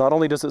purpose. Not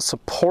only does it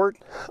support,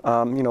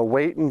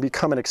 weight and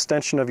become an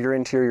extension of your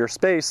interior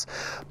space,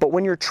 but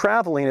when you're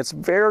traveling, it's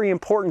very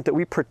important that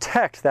we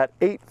protect that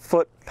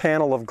 8-foot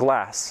panel of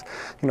glass.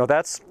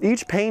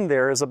 Each pane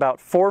there is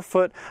about 4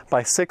 foot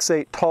by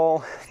 6'8"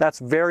 tall. That's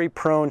very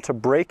prone to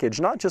breakage,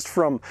 not just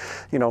from,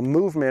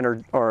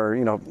 movement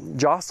or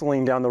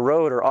jostling down the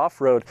road or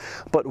off-road,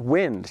 but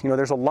wind.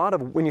 There's a lot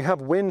of, when you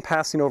have wind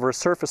passing over a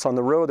surface on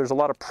the road, there's a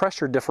lot of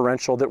pressure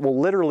differential that will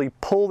literally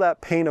pull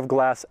that pane of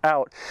glass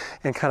out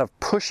and kind of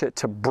push it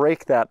to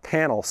break that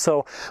panel.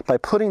 So by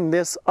putting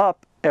this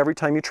up every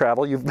time you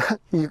travel,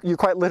 you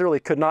quite literally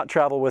could not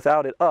travel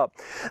without it up.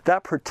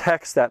 That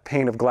protects that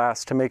pane of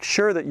glass to make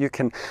sure that you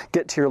can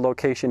get to your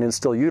location and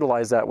still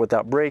utilize that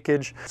without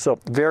breakage. So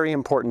very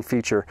important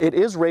feature. It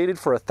is rated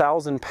for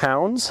 1,000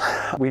 pounds.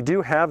 We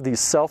do have these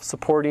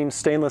self-supporting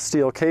stainless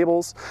steel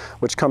cables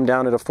which come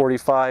down at a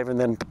 45 and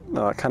then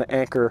kind of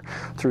anchor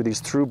through these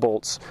through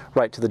bolts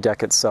right to the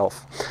deck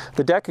itself.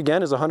 The deck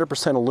again is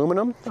 100%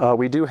 aluminum.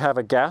 We do have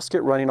a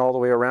gasket running all the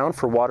way around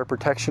for water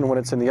protection when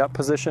it's in the up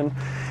position.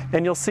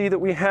 And you'll see that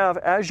we have,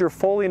 as you're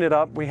folding it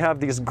up, we have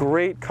these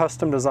great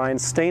custom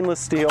designed stainless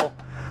steel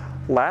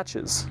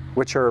latches,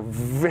 which are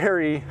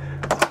very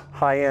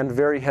high-end,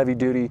 very heavy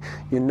duty.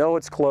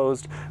 It's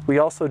closed. We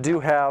also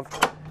do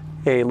have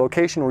a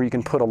location where you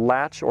can put a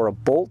latch or a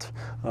bolt,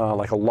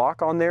 like a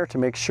lock on there to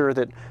make sure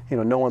that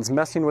no one's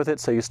messing with it.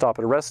 So you stop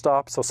at a rest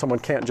stop so someone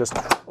can't just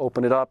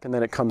open it up and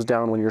then it comes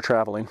down when you're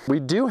traveling. We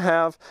do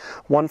have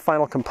one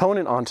final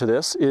component onto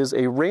this, is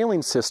a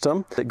railing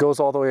system that goes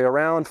all the way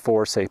around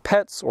for, say,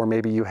 pets, or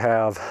maybe you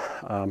have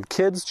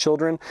kids,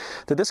 children,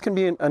 that this can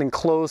be an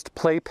enclosed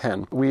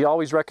playpen. We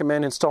always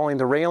recommend installing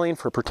the railing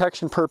for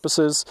protection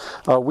purposes.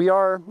 We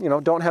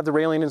don't have the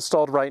railing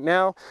installed right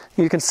now.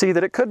 You can see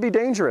that it could be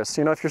dangerous.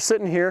 If you're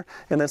sitting here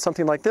and then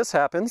something like this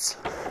happens,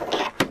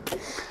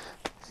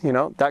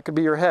 that could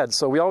be your head.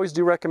 So we always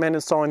do recommend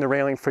installing the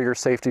railing for your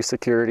safety,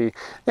 security,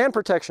 and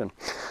protection.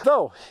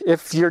 Though,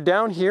 if you're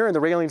down here and the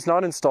railing's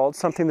not installed,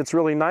 something that's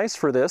really nice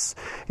for this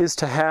is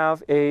to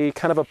have a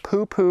kind of a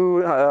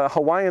poo-poo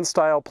Hawaiian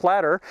style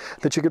platter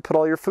that you could put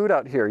all your food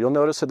out here. You'll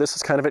notice that this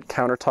is kind of at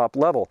countertop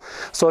level.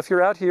 So if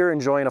you're out here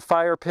enjoying a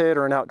fire pit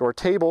or an outdoor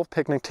table,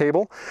 picnic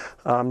table,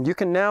 you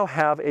can now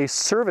have a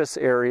service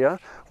area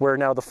where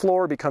now the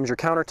floor becomes your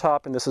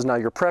countertop, and this is now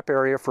your prep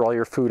area for all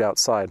your food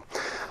outside.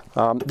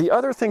 The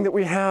other thing that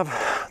we have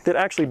that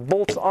actually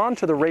bolts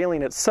onto the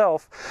railing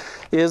itself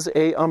is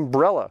a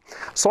umbrella.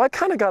 So I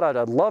kind of got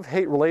a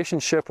love-hate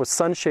relationship with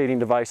sun shading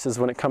devices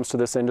when it comes to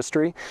this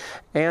industry,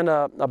 and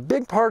a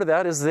big part of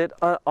that is that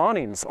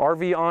awnings,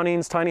 RV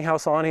awnings, tiny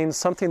house awnings,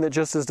 something that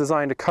just is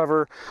designed to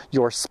cover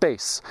your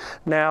space.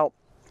 Now,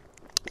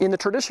 in the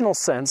traditional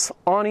sense,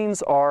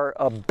 awnings are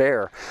a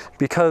bear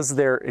because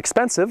they're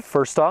expensive,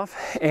 first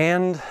off,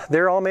 and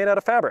they're all made out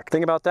of fabric. The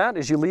thing about that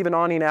is you leave an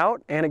awning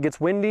out and it gets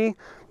windy,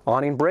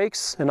 awning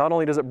breaks, and not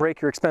only does it break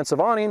your expensive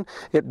awning,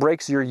 it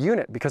breaks your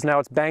unit because now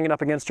it's banging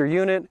up against your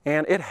unit,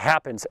 and it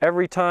happens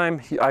every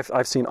time.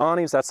 I've seen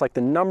awnings, that's like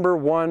the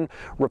 #1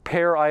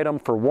 repair item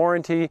for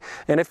warranty,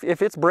 and if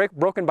it's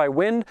broken by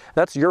wind,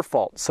 that's your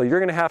fault. So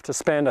you're gonna have to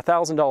spend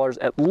 $1,000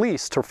 at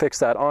least to fix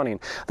that awning.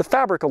 The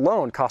fabric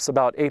alone costs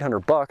about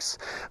 800 bucks.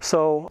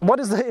 So what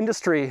has the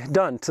industry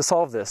done to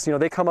solve this? You know,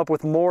 they come up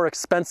with more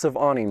expensive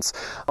awnings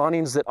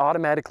that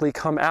automatically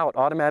come out,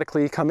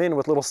 automatically come in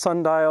with little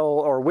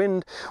sundial or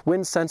wind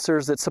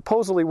sensors that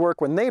supposedly work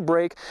when they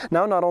break.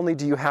 Now not only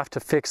do you have to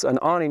fix an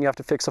awning, you have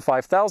to fix a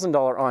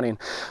 $5,000 awning.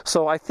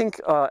 So I think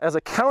as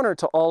a counter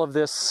to all of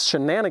this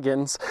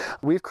shenanigans,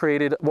 we've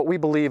created what we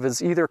believe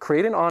is either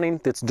create an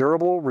awning that's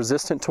durable,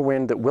 resistant to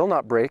wind, that will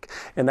not break,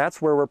 and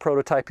that's where we're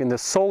prototyping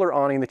this solar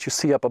awning that you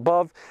see up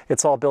above.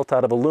 It's all built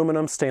out of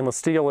aluminum, stainless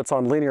steel, it's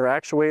on linear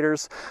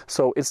actuators,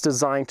 so it's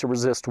designed to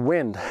resist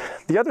wind.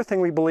 The other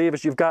thing we believe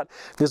is you've got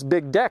this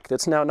big deck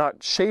that's now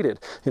not shaded.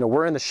 You know,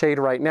 we're in the shade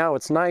right now,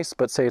 it's nice,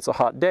 but say it's a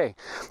hot day.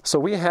 So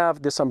we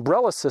have this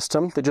umbrella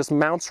system that just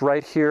mounts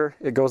right here.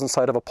 It goes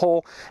inside of a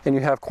pole, and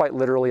you have quite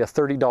literally a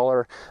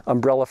 $30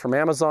 umbrella from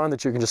Amazon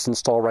that you can just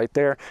install right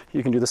there.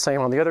 You can do the same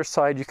on the other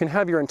side. You can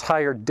have your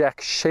entire deck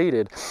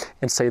shaded,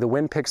 and say the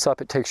wind picks up,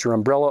 it takes your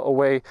umbrella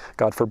away.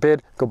 God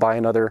forbid, go buy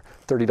another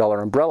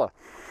 $30 umbrella.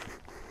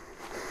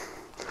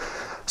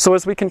 So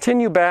as we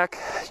continue back,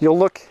 you'll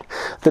look,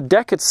 the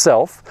deck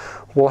itself,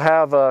 we'll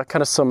have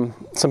kind of some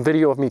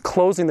video of me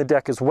closing the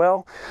deck as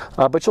well,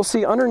 but you'll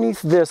see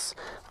underneath this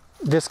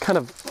kind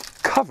of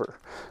cover.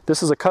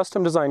 This is a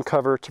custom designed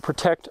cover to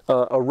protect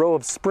a row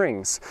of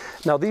springs.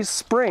 Now these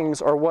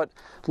springs are what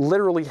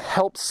literally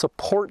help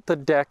support the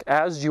deck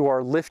as you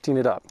are lifting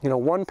it up. You know,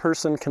 one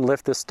person can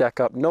lift this deck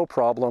up no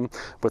problem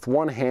with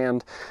one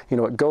hand. You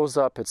know, it goes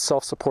up, it's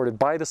self-supported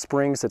by the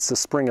springs, it's the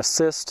spring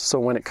assist, so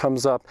when it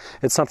comes up,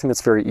 it's something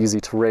that's very easy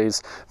to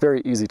raise,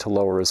 very easy to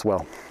lower as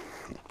well.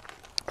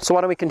 So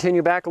why don't we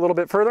continue back a little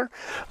bit further?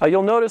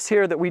 You'll notice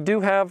here that we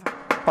do have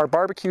our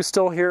barbecue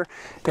still here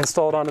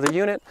installed onto the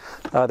unit.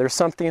 There's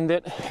something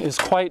that is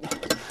quite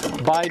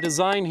by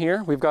design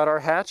here. We've got our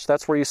hatch.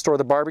 That's where you store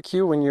the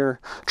barbecue when you're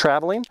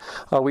traveling.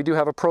 We do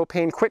have a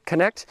propane quick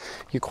connect.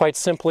 You quite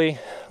simply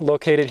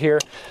locate it here,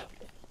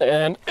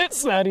 and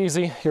it's that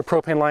easy. Your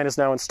propane line is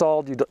now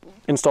installed. You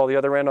install the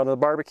other end onto the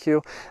barbecue.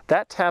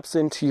 That taps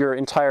into your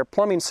entire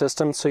plumbing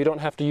system, so you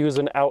don't have to use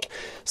an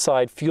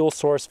outside fuel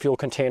source, fuel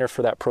container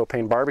for that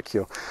propane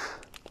barbecue.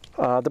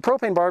 The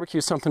propane barbecue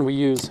is something we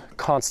use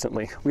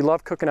constantly. We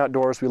love cooking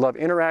outdoors, we love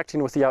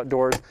interacting with the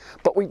outdoors,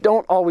 but we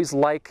don't always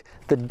like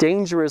the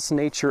dangerous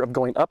nature of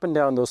going up and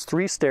down those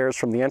 3 stairs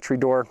from the entry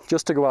door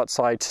just to go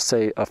outside to,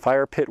 say, a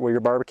fire pit where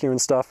you're barbecuing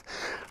stuff.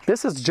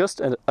 This is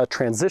just a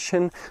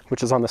transition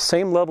which is on the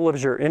same level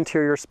as your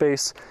interior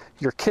space.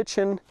 Your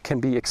kitchen can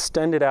be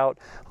extended out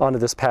onto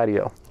this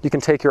patio. You can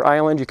take your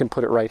island, you can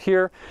put it right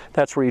here.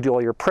 That's where you do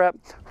all your prep.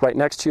 Right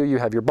next to you, you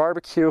have your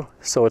barbecue.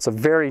 So it's a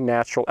very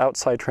natural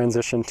outside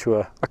transition to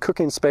a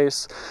cooking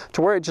space,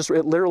 to where it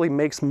literally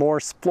makes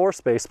more floor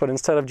space. But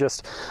instead of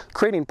just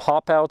creating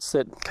pop-outs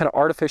that kind of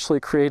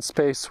artificially create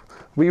space,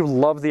 we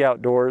love the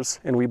outdoors,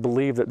 and we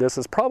believe that this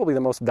is probably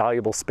the most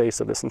valuable space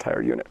of this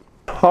entire unit.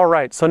 All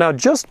right, so now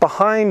just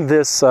behind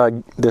this,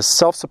 this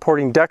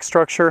self-supporting deck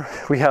structure,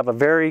 we have a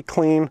very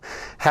clean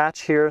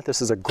hatch here.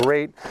 This is a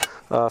great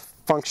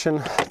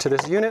function to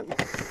this unit.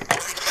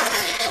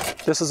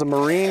 This is a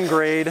marine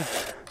grade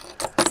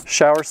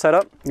shower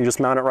setup. You just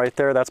mount it right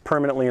there. That's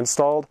permanently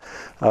installed.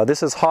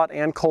 This is hot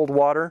and cold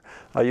water.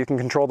 You can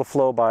control the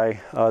flow by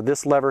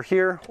this lever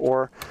here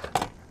or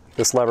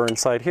this lever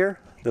inside here.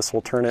 This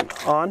will turn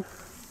it on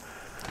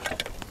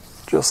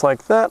just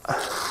like that.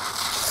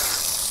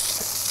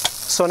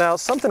 So now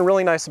something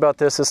really nice about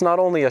this is not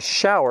only a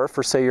shower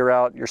for, say, you're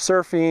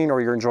surfing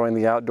or you're enjoying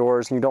the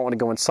outdoors and you don't want to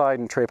go inside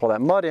and drape all that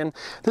mud in.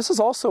 This is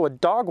also a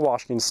dog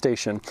washing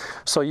station.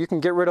 So you can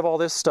get rid of all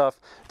this stuff.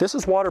 This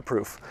is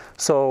waterproof.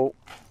 So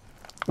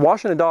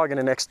washing a dog in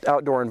an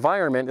outdoor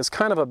environment is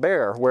kind of a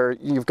bear, where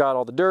you've got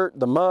all the dirt,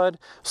 the mud.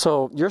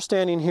 So you're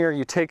standing here,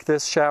 you take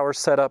this shower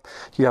setup,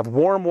 you have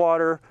warm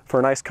water for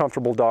a nice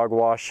comfortable dog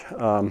wash.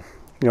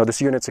 You know,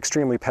 this unit's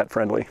extremely pet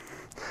friendly.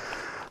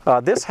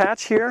 This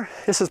hatch here,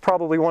 this is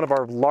probably one of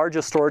our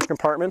largest storage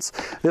compartments.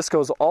 This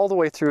goes all the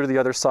way through to the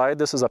other side.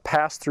 This is a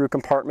pass-through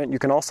compartment. You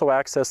can also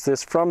access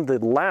this from the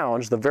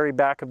lounge, the very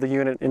back of the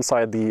unit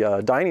inside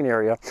the dining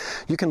area.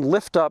 You can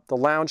lift up the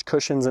lounge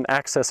cushions and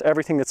access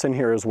everything that's in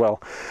here as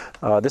well.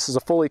 This is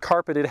a fully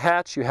carpeted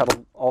hatch. You have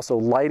also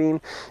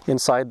lighting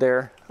inside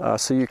there.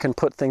 So you can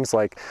put things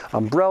like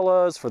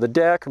umbrellas for the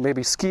deck, or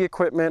maybe ski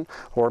equipment,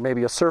 or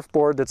maybe a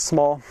surfboard that's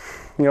small.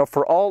 You know,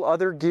 for all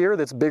other gear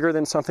that's bigger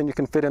than something you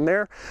can fit in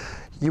there,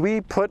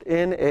 we put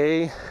in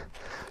a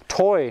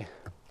toy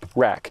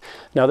rack.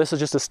 Now this is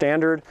just a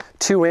standard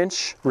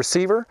 2-inch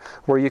receiver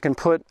where you can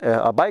put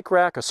a bike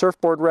rack, a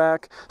surfboard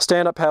rack,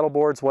 stand-up paddle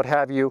boards, what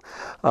have you.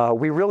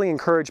 We really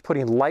encourage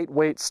putting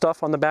lightweight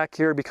stuff on the back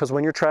here, because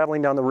when you're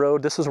traveling down the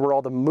road, this is where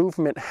all the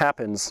movement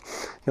happens.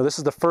 You know, this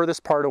is the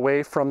furthest part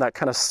away from that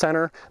kind of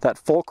center, that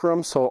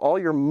fulcrum, so all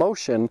your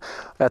motion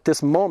at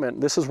this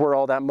moment, this is where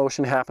all that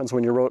motion happens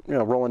when you're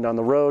rolling down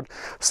the road.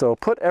 So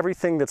put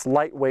everything that's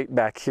lightweight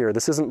back here.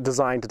 This isn't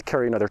designed to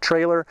carry another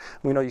trailer.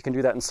 We know you can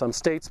do that in some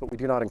states, but we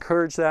do not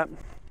encourage that.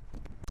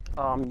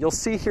 You'll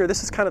see here,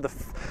 this is kind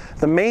of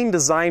the main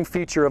design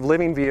feature of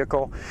Living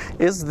Vehicle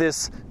is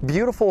this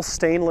beautiful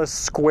stainless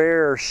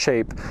square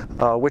shape,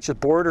 which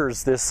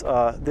borders this,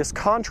 this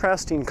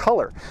contrasting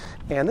color.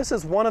 And this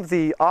is one of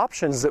the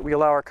options that we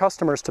allow our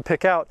customers to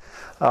pick out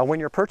when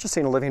you're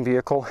purchasing a Living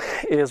Vehicle,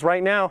 is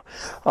right now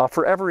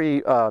for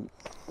every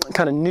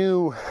kind of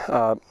new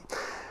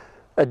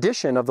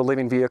edition of the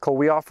Living Vehicle,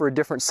 we offer a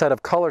different set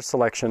of color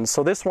selections.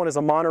 So this one is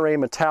a Monterey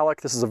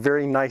metallic. This is a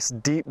very nice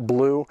deep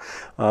blue.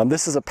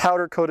 This is a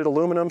powder coated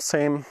aluminum,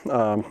 same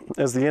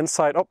as the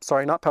inside. Oh,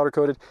 sorry, not powder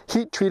coated,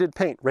 heat treated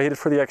paint, rated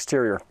for the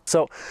exterior.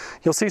 So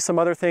you'll see some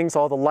other things,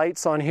 all the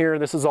lights on here.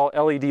 This is all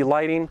LED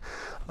lighting.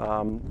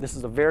 This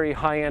is a very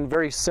high-end,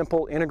 very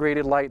simple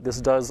integrated light. This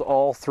does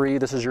all three.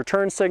 This is your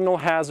turn signal,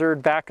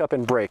 hazard, backup,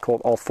 and brake,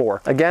 all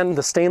four. Again,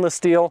 the stainless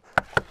steel,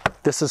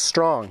 this is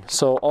strong.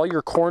 So all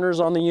your corners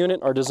on the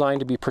unit are designed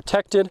to be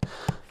protected.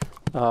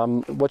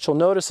 What you'll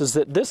notice is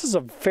that this is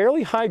a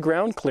fairly high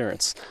ground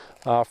clearance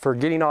for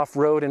getting off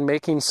road and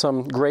making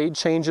some grade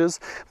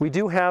changes. We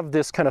do have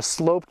this kind of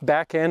sloped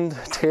back end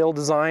tail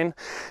design,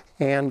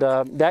 and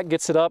that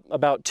gets it up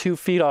about 2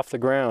 feet off the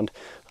ground.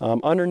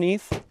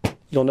 Underneath,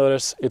 you'll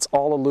notice it's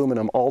all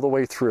aluminum all the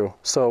way through.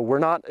 So we're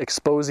not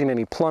exposing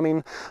any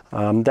plumbing.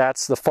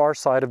 That's the far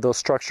side of those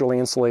structurally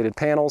insulated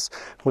panels,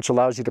 which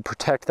allows you to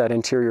protect that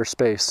interior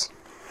space.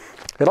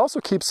 It also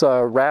keeps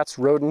rats,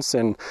 rodents,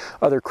 and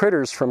other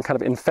critters from kind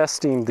of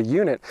infesting the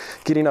unit,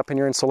 getting up in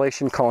your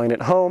insulation, calling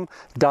it home,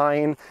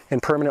 dying,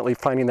 and permanently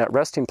finding that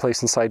resting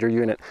place inside your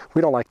unit.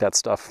 We don't like that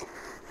stuff.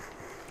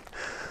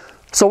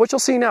 So what you'll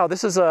see now,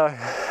 this is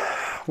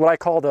what I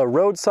call the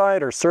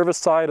roadside or service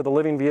side of the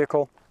Living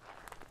Vehicle.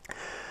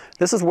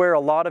 This is where a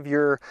lot of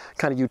your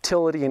kind of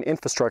utility and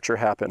infrastructure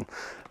happen.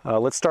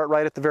 Let's start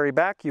right at the very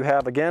back. You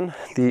have, again,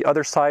 the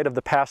other side of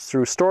the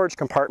pass-through storage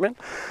compartment.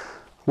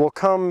 We'll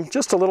come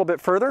just a little bit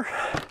further.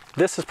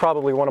 This is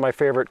probably one of my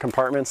favorite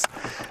compartments.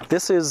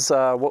 This is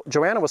what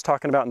Joanna was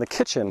talking about in the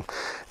kitchen.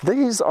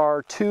 These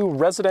are 2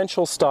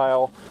 residential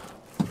style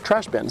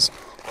trash bins,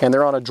 and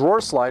they're on a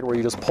drawer slide where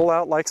you just pull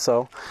out like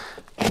so,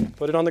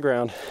 put it on the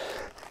ground.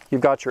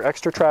 You've got your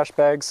extra trash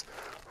bags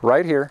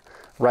right here,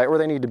 right where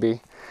they need to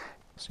be.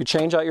 So you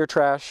change out your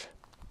trash,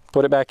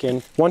 put it back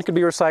in. One could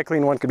be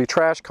recycling, one could be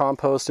trash,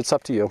 compost, it's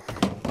up to you.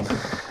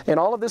 And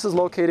all of this is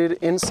located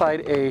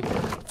inside a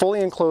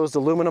fully enclosed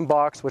aluminum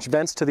box which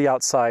vents to the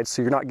outside,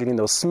 so you're not getting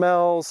those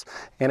smells,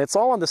 and it's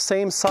all on the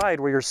same side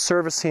where you're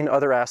servicing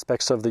other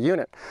aspects of the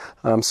unit.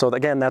 So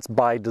again, that's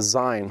by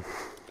design.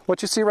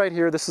 What you see right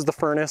here, this is the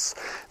furnace.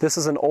 This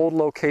is an old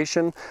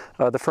location.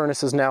 The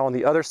furnace is now on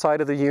the other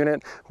side of the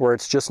unit where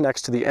it's just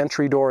next to the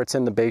entry door. It's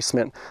in the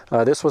basement.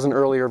 This was an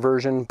earlier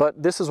version,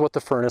 but this is what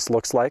the furnace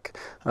looks like.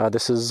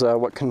 This is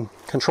what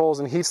controls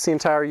and heats the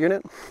entire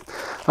unit.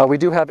 We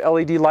do have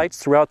LED lights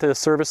throughout the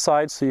service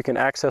side, so you can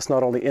access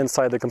not only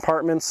inside the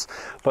compartments,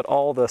 but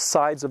all the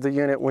sides of the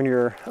unit when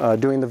you're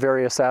doing the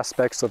various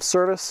aspects of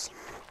service.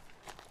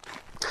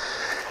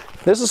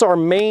 This is our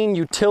main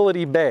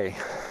utility bay.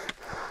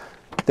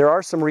 There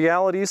are some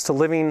realities to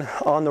living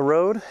on the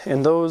road,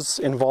 and those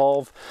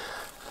involve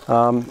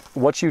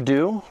what you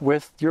do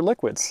with your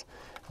liquids.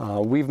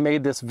 We've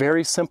made this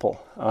very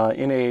simple.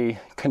 In a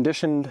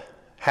conditioned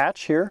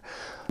hatch here,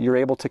 you're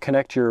able to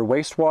connect your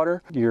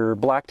wastewater. Your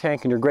black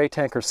tank and your gray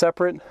tank are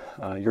separate.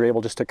 You're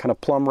able just to kind of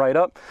plumb right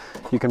up.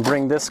 You can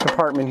bring this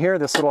compartment here,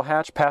 this little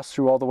hatch, pass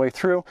through all the way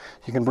through.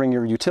 You can bring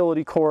your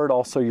utility cord,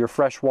 also your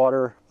fresh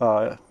water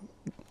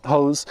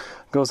hose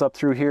goes up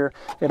through here.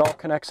 It all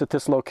connects at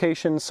this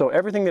location, so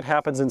everything that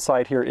happens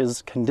inside here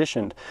is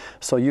conditioned,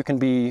 so you can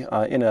be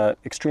in an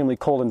extremely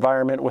cold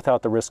environment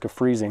without the risk of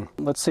freezing.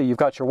 Let's see, you've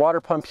got your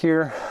water pump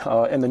here.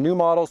 In the new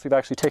models, we've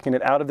actually taken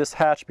it out of this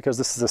hatch because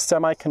this is a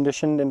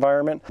semi-conditioned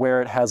environment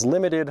where it has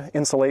limited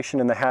insulation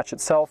in the hatch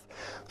itself,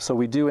 so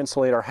we do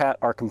insulate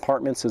our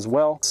compartments as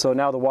well. So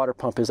now the water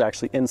pump is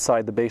actually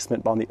inside the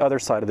basement on the other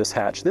side of this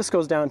hatch. This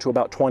goes down to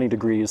about 20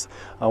 degrees.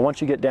 Once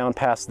you get down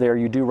past there,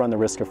 you do run the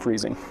risk of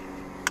freezing.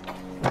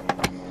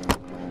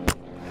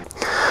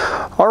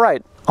 All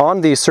right,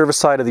 on the service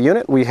side of the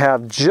unit, we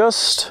have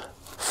just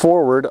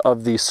forward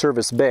of the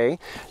service bay.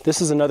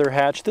 This is another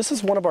hatch. This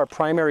is one of our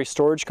primary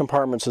storage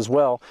compartments as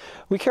well.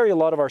 We carry a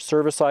lot of our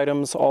service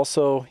items.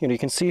 Also, you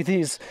can see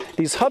these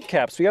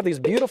hubcaps. We have these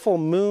beautiful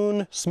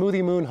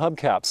Smoothie Moon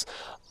hubcaps.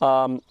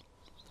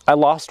 I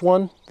lost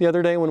one the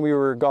other day when we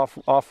were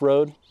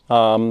off-road.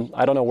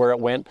 I don't know where it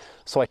went,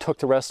 so I took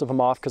the rest of them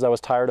off because I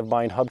was tired of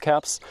buying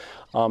hubcaps.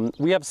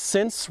 We have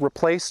since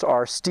replaced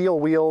our steel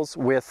wheels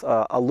with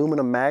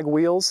aluminum mag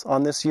wheels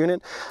on this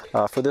unit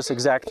for this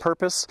exact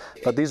purpose,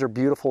 but these are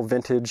beautiful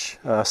vintage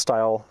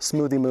style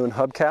Smoothie Moon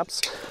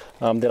hubcaps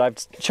that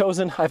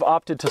I've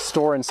opted to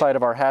store inside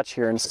of our hatch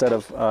here instead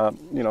of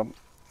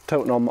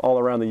toting them all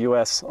around the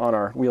US on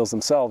our wheels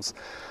themselves.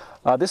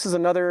 This is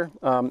another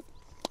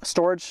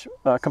storage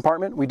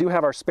compartment. We do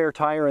have our spare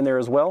tire in there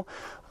as well.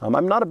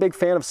 I'm not a big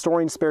fan of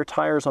storing spare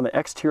tires on the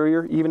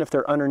exterior, even if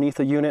they're underneath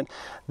a unit.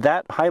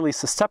 That's highly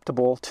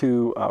susceptible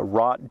to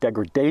rot,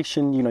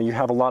 degradation. You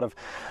have a lot of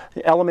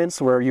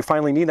elements where you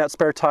finally need that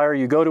spare tire,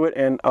 you go to it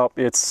and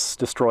it's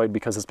destroyed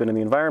because it's been in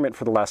the environment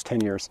for the last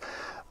 10 years.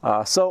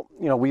 So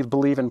we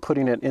believe in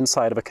putting it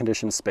inside of a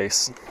conditioned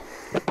space.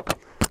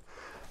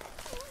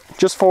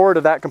 Just forward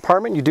of that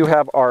compartment, you do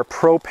have our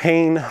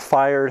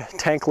propane-fired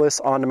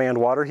tankless on-demand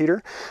water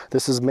heater.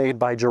 This is made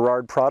by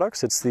Girard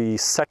Products. It's the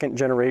second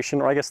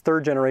generation, or I guess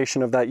third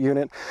generation of that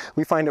unit.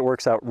 We find it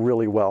works out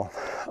really well.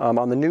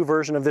 On the new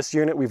version of this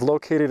unit, we've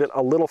located it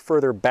a little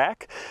further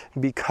back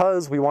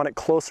because we want it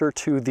closer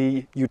to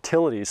the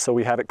utilities. So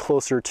we have it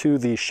closer to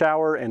the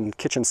shower and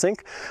kitchen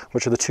sink,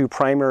 which are the two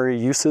primary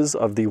uses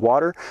of the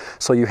water.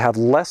 So you have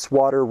less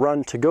water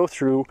run to go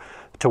through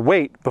to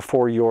wait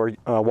before your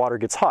water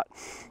gets hot.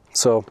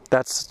 So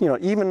that's,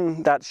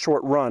 even that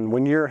short run,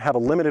 when you have a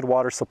limited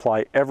water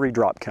supply, every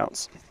drop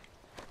counts.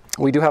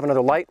 We do have another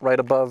light right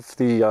above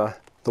the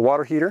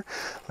water heater.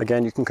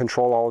 Again, you can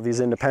control all of these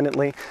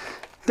independently.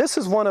 This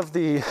is one of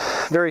the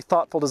very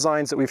thoughtful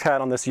designs that we've had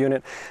on this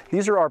unit.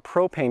 These are our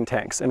propane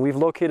tanks, and we've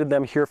located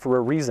them here for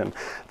a reason.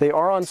 They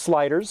are on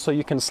sliders, so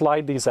you can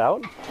slide these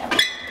out.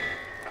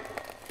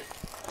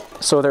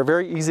 So they're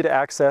very easy to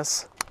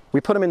access. We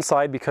put them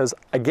inside because,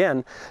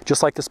 again,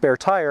 just like the spare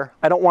tire,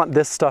 I don't want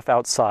this stuff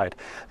outside.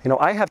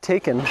 I have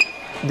taken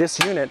this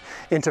unit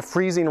into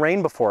freezing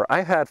rain before.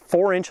 I've had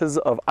 4 inches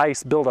of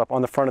ice build up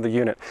on the front of the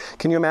unit.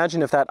 Can you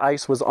imagine if that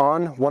ice was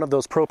on one of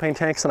those propane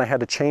tanks and I had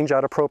to change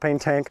out a propane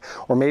tank,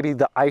 or maybe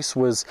the ice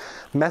was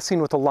messing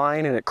with the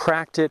line and it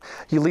cracked it?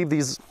 You leave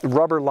these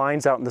rubber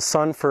lines out in the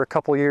sun for a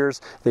couple years,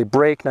 they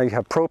break, now you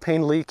have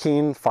propane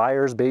leaking,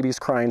 fires, babies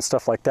crying,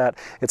 stuff like that.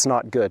 It's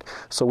not good.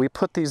 So we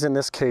put these in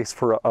this case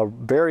for a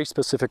very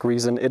specific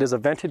reason. It is a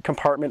vented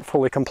compartment,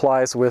 fully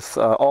complies with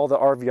all the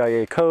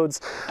RVIA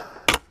codes,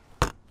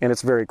 and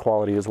it's very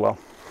quality as well.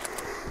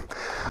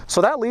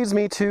 So that leads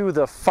me to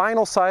the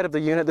final side of the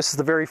unit. This is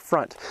the very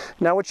front.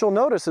 Now what you'll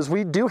notice is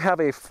we do have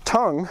a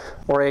tongue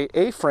or a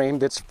A-frame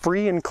that's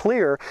free and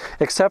clear,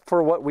 except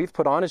for what we've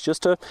put on is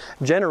just a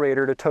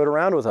generator to tote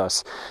around with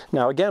us.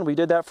 Now again, we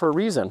did that for a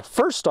reason.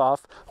 First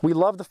off, we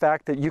love the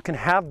fact that you can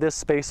have this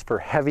space for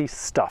heavy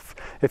stuff.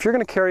 If you're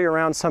going to carry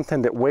around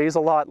something that weighs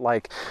a lot,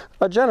 like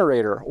a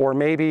generator or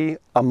maybe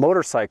a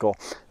motorcycle,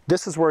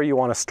 this is where you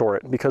want to store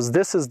it, because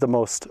this is the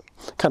most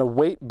kind of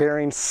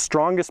weight-bearing,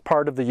 strongest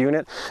part of the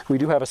unit. We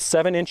do have a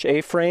 7-inch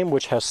A-frame,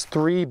 which has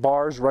 3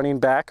 bars running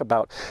back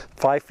about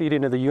 5 feet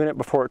into the unit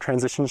before it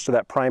transitions to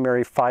that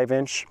primary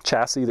 5-inch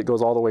chassis that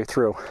goes all the way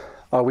through.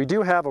 We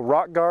do have a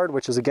rock guard,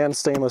 which is again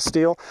stainless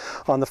steel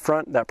on the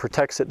front that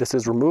protects it. This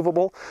is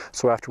removable,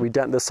 so after we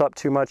dent this up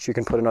too much, you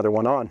can put another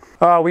one on.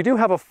 We do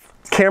have a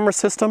camera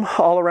system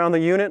all around the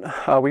unit.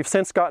 We've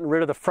since gotten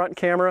rid of the front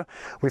camera.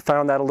 We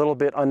found that a little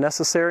bit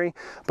unnecessary,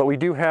 but we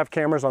do have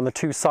cameras on the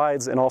 2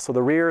 sides and also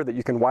the rear that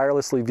you can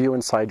wirelessly view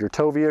inside your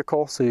tow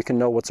vehicle, so you can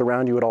know what's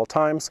around you at all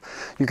times.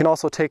 You can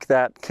also take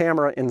that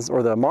camera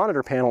or the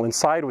monitor panel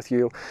inside with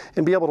you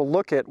and be able to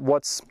look at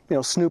what's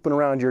snooping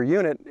around your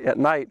unit at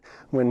night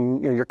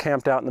when you're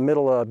camped out in the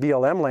middle of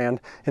BLM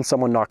land and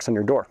someone knocks on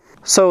your door.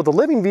 So the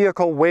living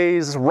vehicle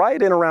weighs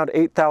right in around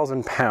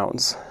 8,000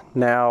 pounds.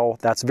 Now,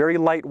 that's very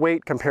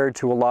lightweight compared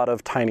to a lot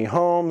of tiny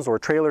homes or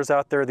trailers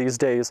out there these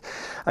days.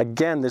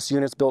 Again, this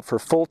unit's built for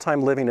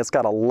full-time living. It's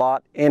got a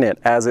lot in it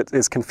as it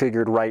is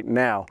configured right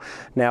now.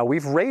 Now,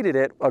 we've rated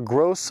it a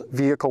gross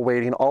vehicle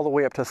weighting all the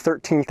way up to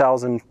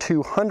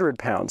 13,200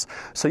 pounds.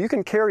 So you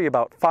can carry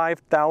about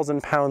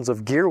 5,000 pounds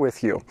of gear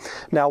with you.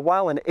 Now,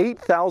 while an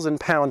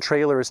 8,000 pound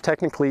trailer is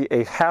technically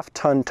a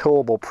half-ton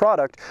towable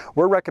product,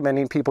 we're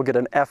recommending people get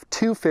an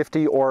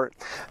F-250 or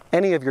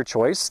any of your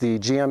choice, the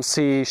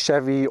GMC,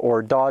 Chevy,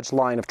 or Dodge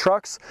line of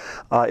trucks.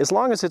 As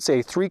long as it's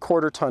a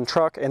 3/4 ton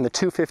truck and the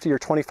 250 or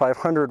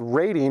 2500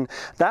 rating,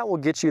 that will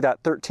get you that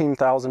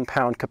 13,000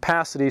 pound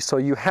capacity, so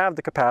you have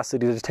the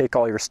capacity to take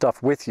all your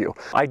stuff with you.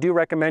 I do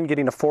recommend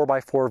getting a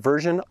 4x4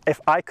 version. If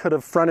I could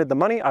have fronted the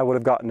money, I would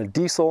have gotten a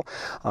diesel.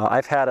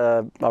 I've had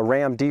a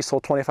Ram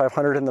diesel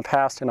 2500 in the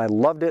past and I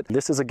loved it.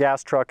 This is a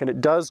gas truck and it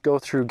does go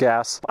through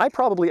gas. I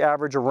probably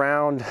average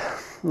around,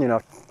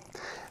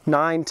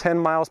 9, 10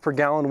 miles per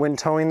gallon when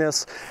towing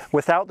this.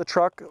 Without the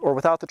truck or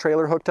without the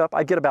trailer hooked up,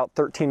 I get about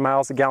 13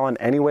 miles a gallon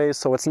anyways,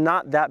 so it's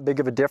not that big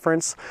of a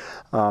difference.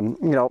 You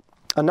know,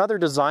 another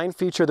design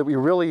feature that we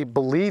really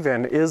believe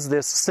in is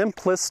this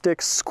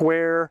simplistic,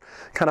 square,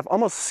 kind of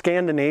almost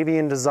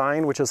Scandinavian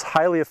design, which is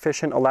highly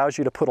efficient, allows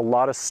you to put a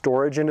lot of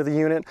storage into the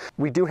unit.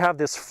 We do have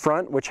this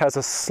front, which has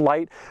a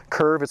slight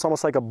curve. It's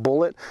almost like a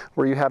bullet,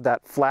 where you have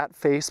that flat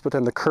face, but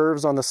then the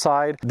curves on the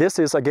side. This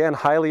is, again,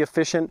 highly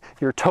efficient.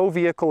 Your tow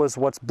vehicle is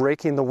what's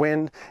breaking the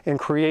wind and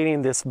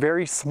creating this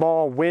very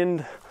small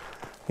wind.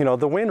 You know,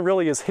 the wind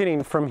really is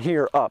hitting from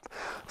here up.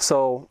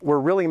 So we're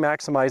really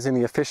maximizing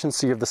the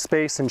efficiency of the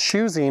space and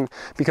choosing,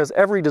 because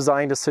every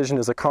design decision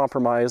is a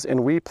compromise,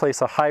 and we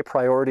place a high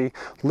priority,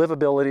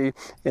 livability,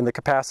 and the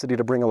capacity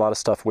to bring a lot of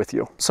stuff with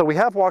you. So we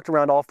have walked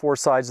around all 4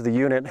 sides of the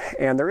unit,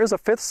 and there is a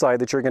 5th side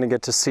that you're going to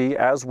get to see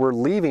as we're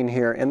leaving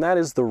here, and that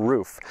is the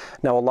roof.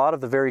 Now, a lot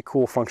of the very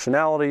cool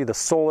functionality, the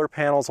solar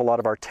panels, a lot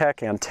of our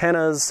tech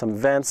antennas, some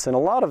vents, and a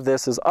lot of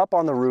this is up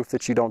on the roof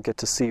that you don't get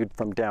to see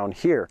from down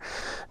here.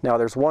 Now,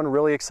 there's one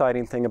really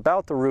exciting thing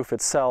about the roof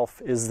itself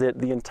is that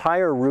the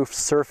entire roof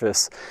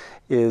surface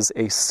is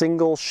a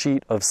single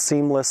sheet of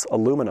seamless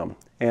aluminum.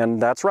 And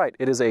that's right,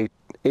 it is a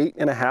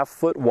 8.5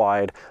 foot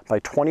wide by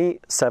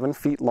 27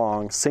 feet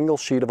long single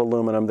sheet of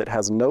aluminum that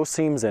has no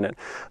seams in it.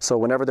 So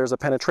whenever there's a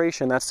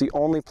penetration, that's the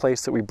only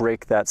place that we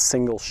break that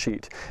single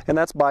sheet. And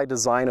that's by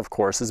design, of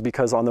course, is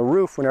because on the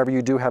roof, whenever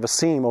you do have a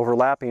seam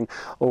overlapping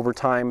over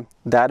time,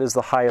 that is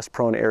the highest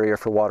prone area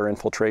for water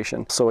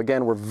infiltration. So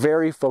again, we're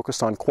very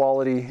focused on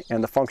quality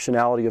and the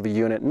functionality of a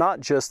unit, not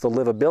just the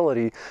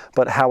livability,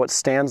 but how it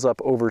stands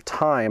up over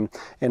time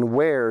and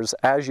wears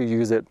as you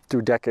use it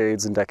through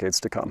decades and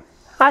decades to come.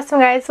 Awesome,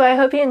 guys. So I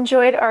hope you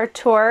enjoyed our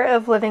tour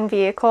of Living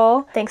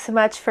Vehicle. Thanks so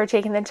much for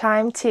taking the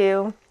time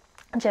to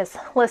just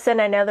listen.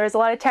 I know there's a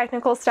lot of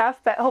technical stuff,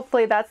 but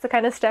hopefully that's the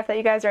kind of stuff that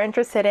you guys are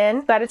interested in.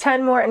 We've got a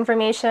ton more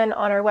information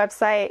on our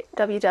website,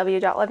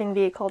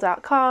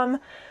 www.livingvehicle.com.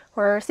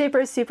 We're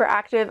super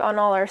active on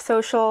all our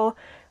social.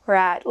 We're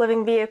at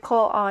Living Vehicle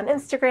on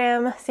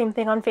Instagram, same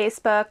thing on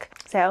Facebook.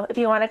 So if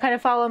you want to kind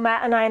of follow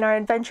Matt and I in our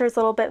adventures a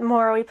little bit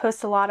more, we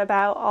post a lot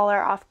about all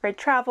our off-grid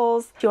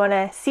travels. If you want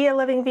to see a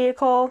living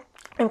vehicle,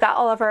 we've got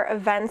all of our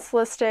events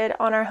listed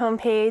on our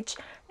homepage,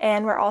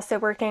 and we're also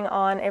working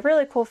on a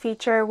really cool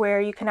feature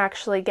where you can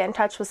actually get in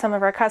touch with some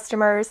of our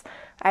customers,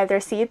 either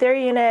see their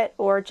unit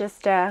or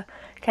just kind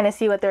of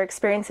see what their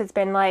experience has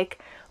been like,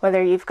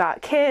 whether you've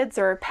got kids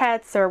or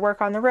pets or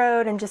work on the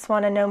road and just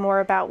want to know more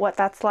about what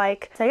that's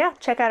like. So yeah,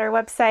 check out our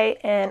website,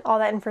 and all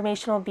that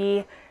information will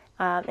be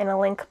in a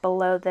link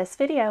below this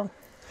video.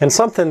 And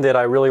something that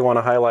I really want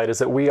to highlight is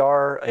that we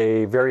are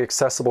a very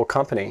accessible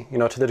company, you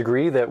know, to the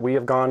degree that we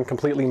have gone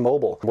completely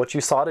mobile. What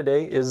you saw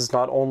today is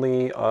not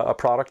only a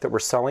product that we're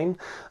selling,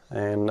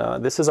 and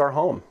this is our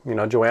home. You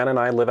know, Joanna and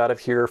I live out of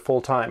here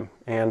full time.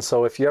 And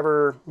so if you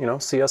ever, you know,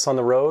 see us on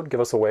the road, give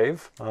us a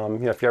wave. You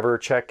know, if you ever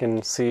check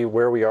and see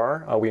where we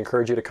are, we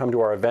encourage you to come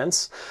to our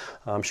events.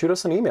 Shoot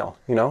us an email,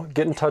 you know,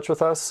 get in touch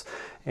with us.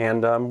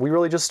 And we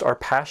really just are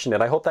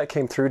passionate. I hope that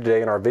came through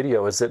today in our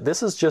video, is that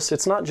this is just,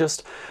 it's not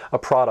just a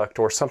product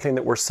or something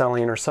that we're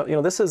selling or something, you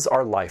know, this is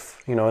our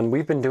life, you know, and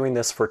we've been doing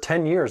this for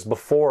 10 years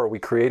before we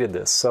created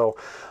this. So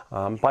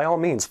by all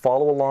means,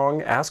 follow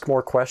along, ask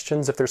more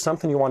questions. If there's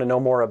something you want to know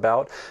more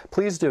about,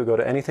 please do go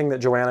to anything that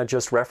Joanna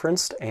just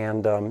referenced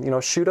and, you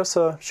know, shoot us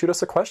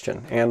a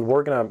question, and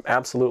we're going to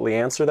absolutely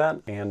answer that.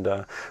 And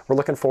we're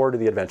looking forward to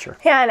the adventure.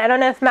 Yeah, and I don't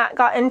know if Matt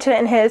got into it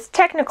in his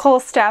technical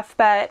stuff,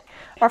 but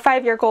our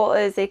 5-year goal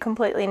is a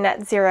completely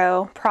net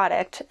zero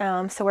product.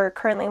 So we're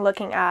currently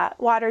looking at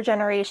water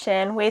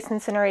generation, waste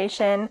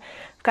incineration.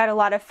 We've got a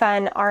lot of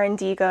fun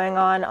R&D going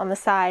on the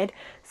side.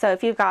 So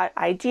if you've got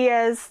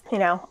ideas, you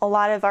know, a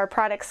lot of our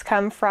products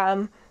come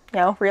from, you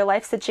know, real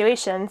life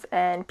situations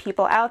and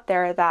people out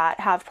there that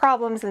have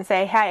problems and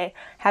say, hey,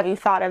 have you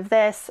thought of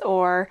this?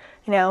 Or,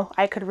 you know,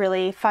 I could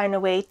really find a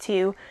way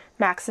to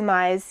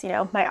maximize, you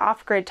know, my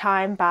off-grid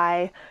time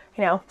by,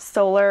 you know,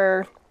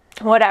 solar,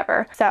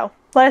 whatever. So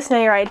let us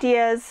know your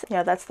ideas. You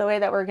know, that's the way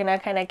that we're gonna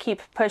kind of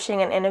keep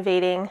pushing and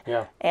innovating.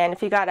 Yeah. And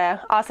if you got an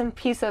awesome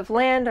piece of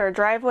land or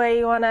driveway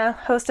you wanna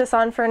host us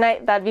on for a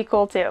night, that'd be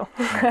cool too.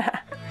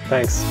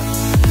 Thanks.